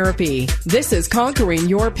stimulation therapy. This is Conquering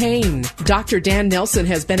Your Pain. Dr. Dan Nelson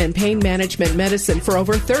has been in pain management medicine for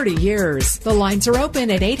over 30 years. The lines are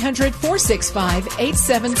open at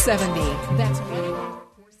 800-465-8770. That's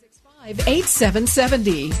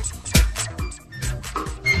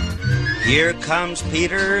 800-465-8770. Here comes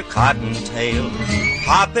Peter Cottontail,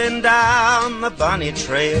 hopping down the bunny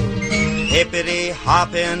trail.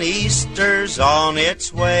 Hippity-hopping, Easter's on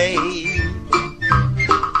its way,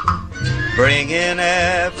 bringing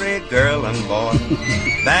every girl and boy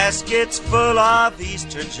baskets full of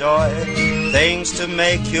Easter joy, things to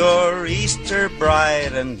make your Easter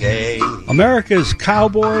bright and gay. America's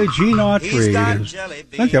Cowboy, Gene Autry. I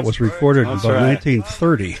think that was recorded in about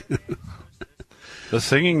 1930. The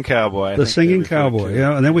Singing Cowboy. The Singing Cowboy,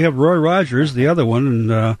 yeah. And then we have Roy Rogers, the other one,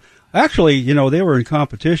 and actually, they were in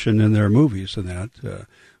competition in their movies and that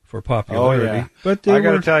for popularity. Oh, yeah. But I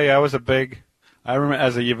got to tell you, I remember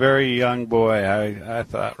as a very young boy, I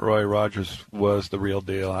thought Roy Rogers was the real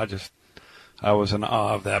deal. I was in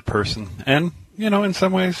awe of that person, and in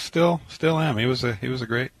some ways, still am. He was a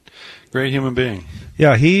great human being.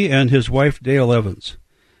 Yeah, he and his wife Dale Evans.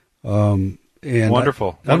 And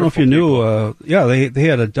wonderful. I don't know if you knew. They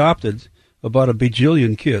had adopted about a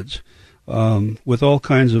bajillion kids. With all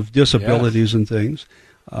kinds of disabilities and things.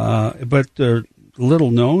 But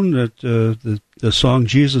little known that the song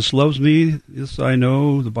Jesus Loves Me, Yes I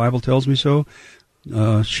Know, the Bible Tells Me So,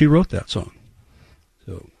 she wrote that song.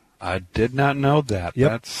 So I did not know that.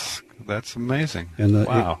 Yep. That's amazing. And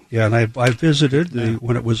wow. And I visited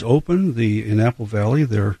when it was open, in Apple Valley,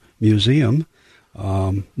 their museum.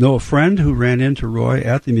 Know a friend who ran into Roy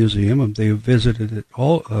at the museum, and they visited it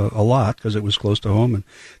a lot because it was close to home and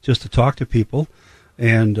just to talk to people.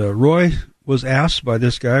 And Roy was asked by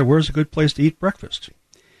this guy, where's a good place to eat breakfast?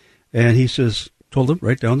 And he told him,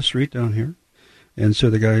 right down the street down here. And so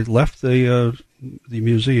the guy left the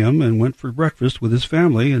museum and went for breakfast with his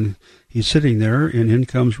family, and he's sitting there, and in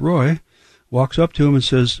comes Roy, walks up to him and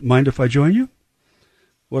says, mind if I join you?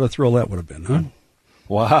 What a thrill that would have been, huh?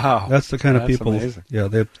 Wow. That's the kind of people. Amazing. Yeah,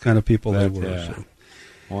 the kind of people they were. Yeah. So.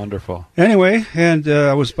 Wonderful. Anyway, and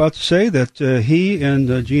I was about to say that he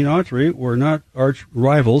and Gene Autry were not arch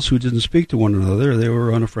rivals who didn't speak to one another. They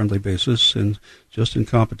were on a friendly basis and just in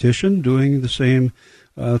competition, doing the same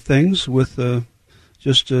things with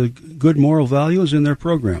just good moral values in their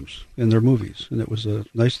programs, in their movies. And it was a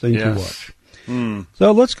nice thing to watch.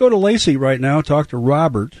 So let's go to Lacey right now, talk to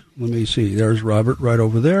Robert. Let me see. There's Robert right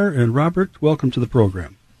over there. And Robert, welcome to the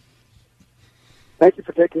program. Thank you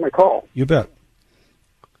for taking my call. You bet.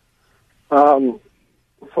 So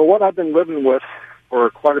what I've been living with for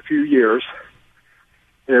quite a few years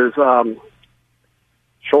is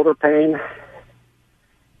shoulder pain,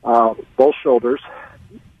 both shoulders,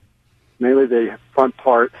 mainly the front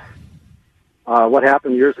part. What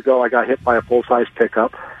happened years ago, I got hit by a full-size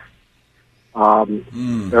pickup.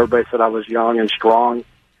 Everybody said I was young and strong.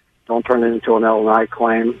 Don't turn it into an L&I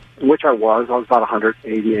claim, which I was. I was about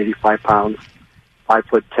 180, 85 pounds,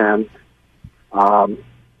 5'10",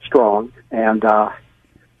 strong. And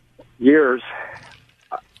years,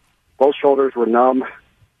 both shoulders were numb,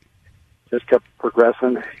 just kept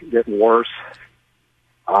progressing, getting worse.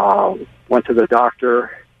 Went to the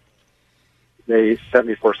doctor. They sent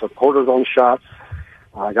me for some cortisone shots.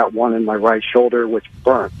 I got one in my right shoulder, which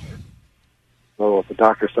burnt. So the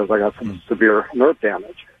doctor says I got some severe nerve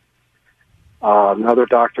damage. Another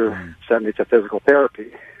doctor sent me to physical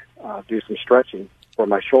therapy, do some stretching for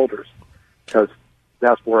my shoulders, because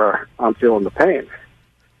that's where I'm feeling the pain.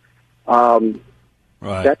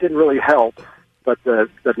 That didn't really help, but the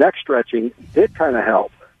neck stretching did kind of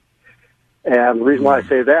help. And the reason why I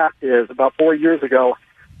say that is about 4 years ago,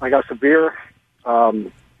 I got severe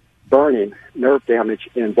burning, nerve damage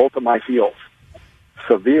in both of my heels.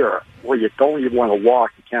 Severe, where you don't even want to walk.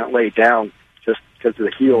 You can't lay down just because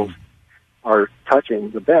the heels are touching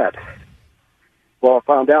the bed. Well, I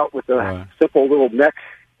found out with a simple little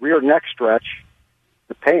rear neck stretch,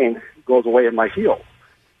 the pain goes away in my heel.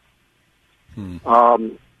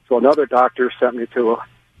 So another doctor sent me to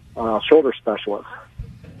a shoulder specialist.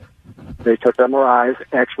 They took MRIs,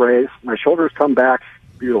 X-rays. My shoulders come back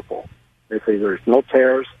beautiful. They say there's no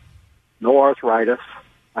tears, no arthritis.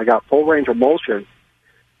 I got full range of motion,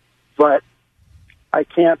 but I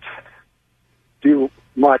can't do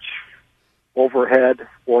much overhead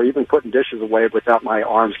or even putting dishes away without my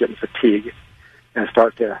arms getting fatigued and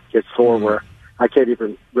start to get sore where I can't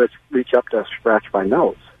even reach up to scratch my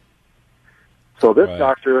nose. So this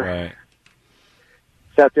doctor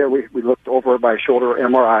sat there. We looked over my shoulder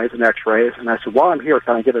MRIs and X-rays, and I said, while I'm here,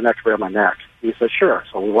 can I get an X-ray on my neck? He said, sure.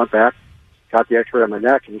 So we went back, got the X-ray on my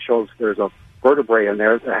neck, and he shows there's a vertebrae in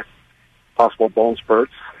there, that possible bone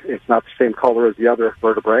spurts. It's not the same color as the other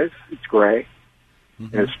vertebrae. It's gray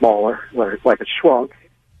and smaller, like it shrunk.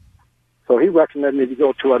 So he recommended me to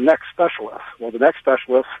go to a neck specialist. Well, the neck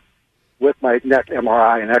specialist, with my neck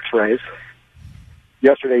MRI and X-rays,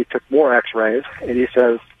 yesterday he took more X-rays, and he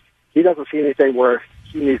says he doesn't see anything where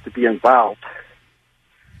he needs to be involved.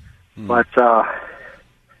 But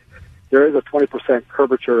there is a 20%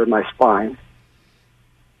 curvature in my spine,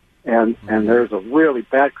 and there's a really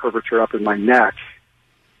bad curvature up in my neck.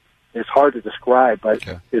 It's hard to describe, but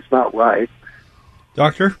it's not right.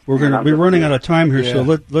 Doctor, we're going to be running out of time here, so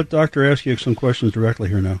let Doctor ask you some questions directly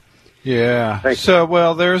here now. Yeah. So,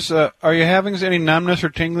 well, there's. Are you having any numbness or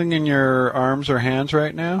tingling in your arms or hands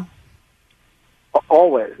right now?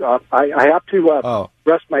 Always. I have to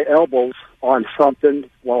rest my elbows on something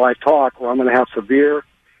while I talk, or I'm going to have severe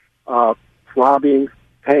throbbing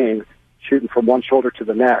pain shooting from one shoulder to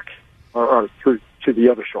the neck, or through to the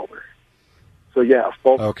other shoulder. So yes,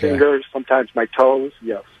 both fingers, sometimes my toes.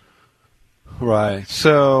 Yes. Right.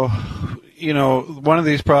 So, one of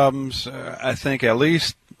these problems, I think at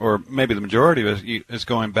least, or maybe the majority of it, is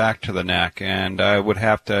going back to the neck. And I would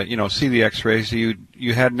have to, see the X-rays. You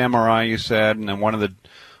had an MRI, you said, and then one of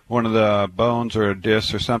the bones or a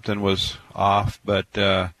disc or something was off, but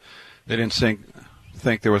they didn't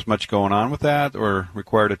think there was much going on with that or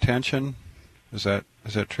required attention. Is that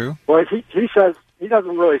true? Well, he says he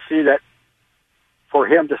doesn't really see that for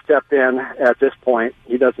him to step in at this point.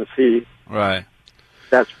 He doesn't see that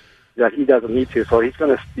he doesn't need to. So he's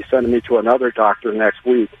going to be sending me to another doctor next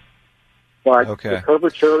week but Okay. the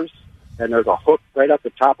curvatures, and there's a hook right at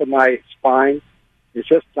the top of my spine. It's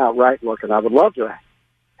just not right looking. I would love to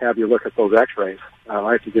have you look at those X-rays. I'd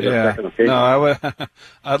like to get a second opinion. No,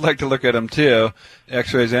 I'd like to look at them too,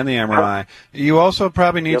 X-rays and the MRI. You also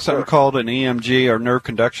probably need something called an EMG or nerve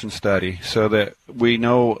conduction study, so that we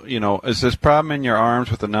know, is this problem in your arms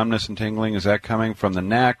with the numbness and tingling? Is that coming from the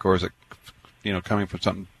neck, or is it, coming from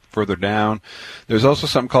something further down? There's also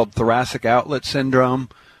something called thoracic outlet syndrome,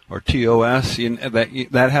 or TOS.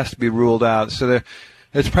 That has to be ruled out. So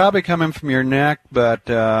it's probably coming from your neck,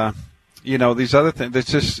 but. These other things,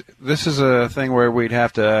 this is a thing where we'd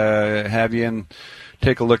have to have you in,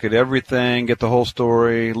 take a look at everything, get the whole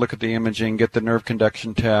story, look at the imaging, get the nerve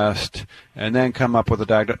conduction test, and then come up with a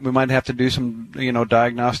diagnosis. We might have to do some,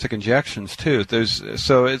 diagnostic injections too.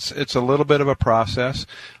 So it's a little bit of a process.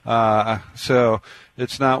 So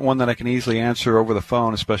it's not one that I can easily answer over the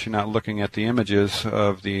phone, especially not looking at the images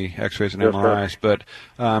of the X-rays and MRIs. But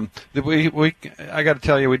I got to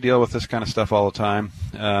tell you, we deal with this kind of stuff all the time.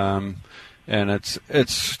 And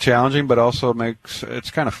it's challenging, but also it's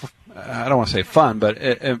kind of, I don't want to say fun, but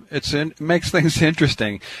it makes things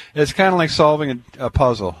interesting. It's kind of like solving a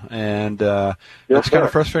puzzle, and it's kind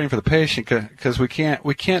of frustrating for the patient because we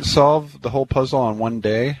can't solve the whole puzzle on one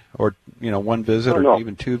day, or one visit, or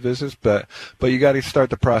even two visits. But you got to start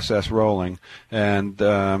the process rolling. And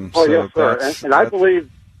yes, sir. And I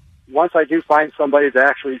believe once I do find somebody that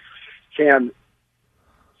actually can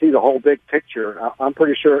see the whole big picture, I'm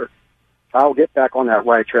pretty sure I'll get back on that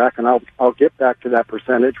right track, and I'll get back to that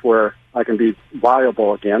percentage where I can be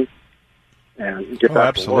viable again and get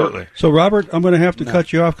back to work. So, Robert, I'm going to have to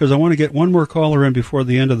cut you off because I want to get one more caller in before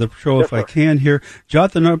the end of the show, if I can here.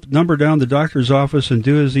 Jot the number down, the doctor's office, and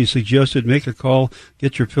do as he suggested. Make a call,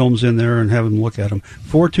 get your films in there, and have him look at them.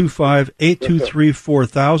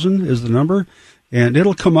 425-823-4000 is the number. And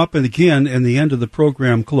it'll come up again in the end of the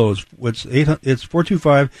program close. It's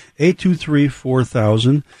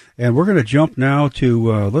 425-823-4000. And we're going to jump now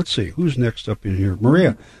to, let's see, who's next up in here?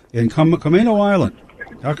 Maria in Camino Island.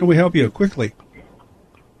 How can we help you quickly?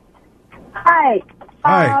 Hi.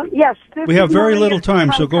 Hi. Yes. We have very little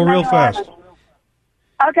time, so go real fast.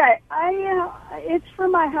 Okay. It's for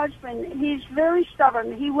my husband. He's very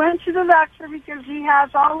stubborn. He went to the doctor because he has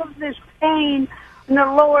all of this pain in the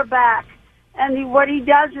lower back. And what he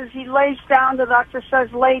does is he lays down, the doctor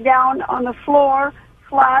says lay down on the floor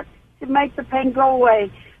flat to make the pain go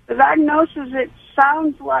away. The diagnosis, it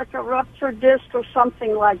sounds like a ruptured disc or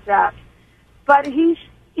something like that. But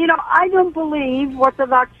I don't believe what the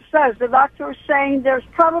doctor says. The doctor is saying there's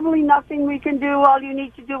probably nothing we can do. All you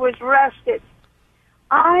need to do is rest it.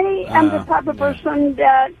 I am the type of person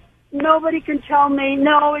that nobody can tell me,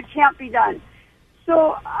 no, it can't be done.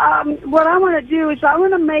 So what I want to do is I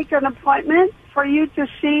want to make an appointment for you to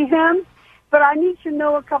see him, but I need to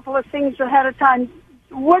know a couple of things ahead of time.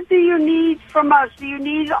 What do you need from us? Do you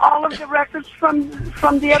need all of the records from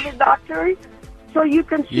the other doctor so you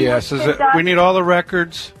can see Yes, we need all the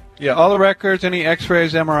records. Yeah, all the records, any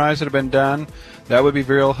X-rays, MRIs that have been done. That would be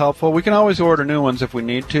real helpful. We can always order new ones if we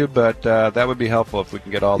need to, but that would be helpful if we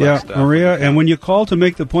can get all that stuff. Yeah, Maria, and when you call to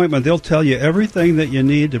make the appointment, they'll tell you everything that you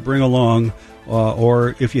need to bring along.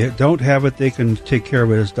 Or if you don't have it, they can take care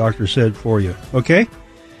of it, as doctor said, for you. Okay?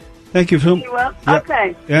 Thank you, Phil. Well,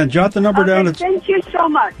 okay. And jot the number down. Thank you so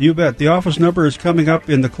much. You bet. The office number is coming up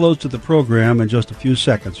in the close to the program in just a few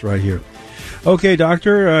seconds right here. Okay,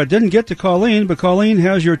 doctor, didn't get to Colleen, but Colleen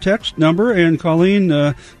has your text number. And Colleen,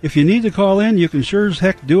 if you need to call in, you can sure as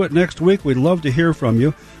heck do it next week. We'd love to hear from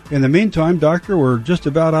you. In the meantime, doctor, we're just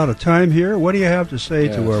about out of time here. What do you have to say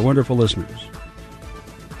to our wonderful listeners?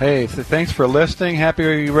 Hey, thanks for listening.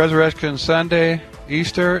 Happy Resurrection Sunday,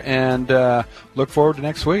 Easter, and look forward to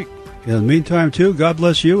next week. In the meantime, too, God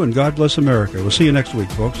bless you and God bless America. We'll see you next week,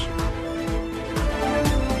 folks.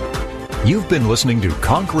 You've been listening to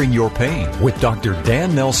Conquering Your Pain with Dr.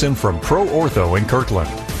 Dan Nelson from Pro Ortho in Kirkland.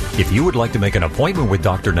 If you would like to make an appointment with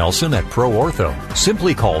Dr. Nelson at Pro Ortho,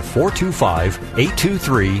 simply call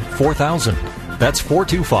 425-823-4000. That's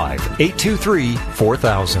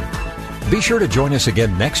 425-823-4000. Be sure to join us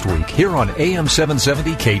again next week here on AM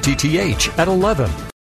 770 KTTH at 11.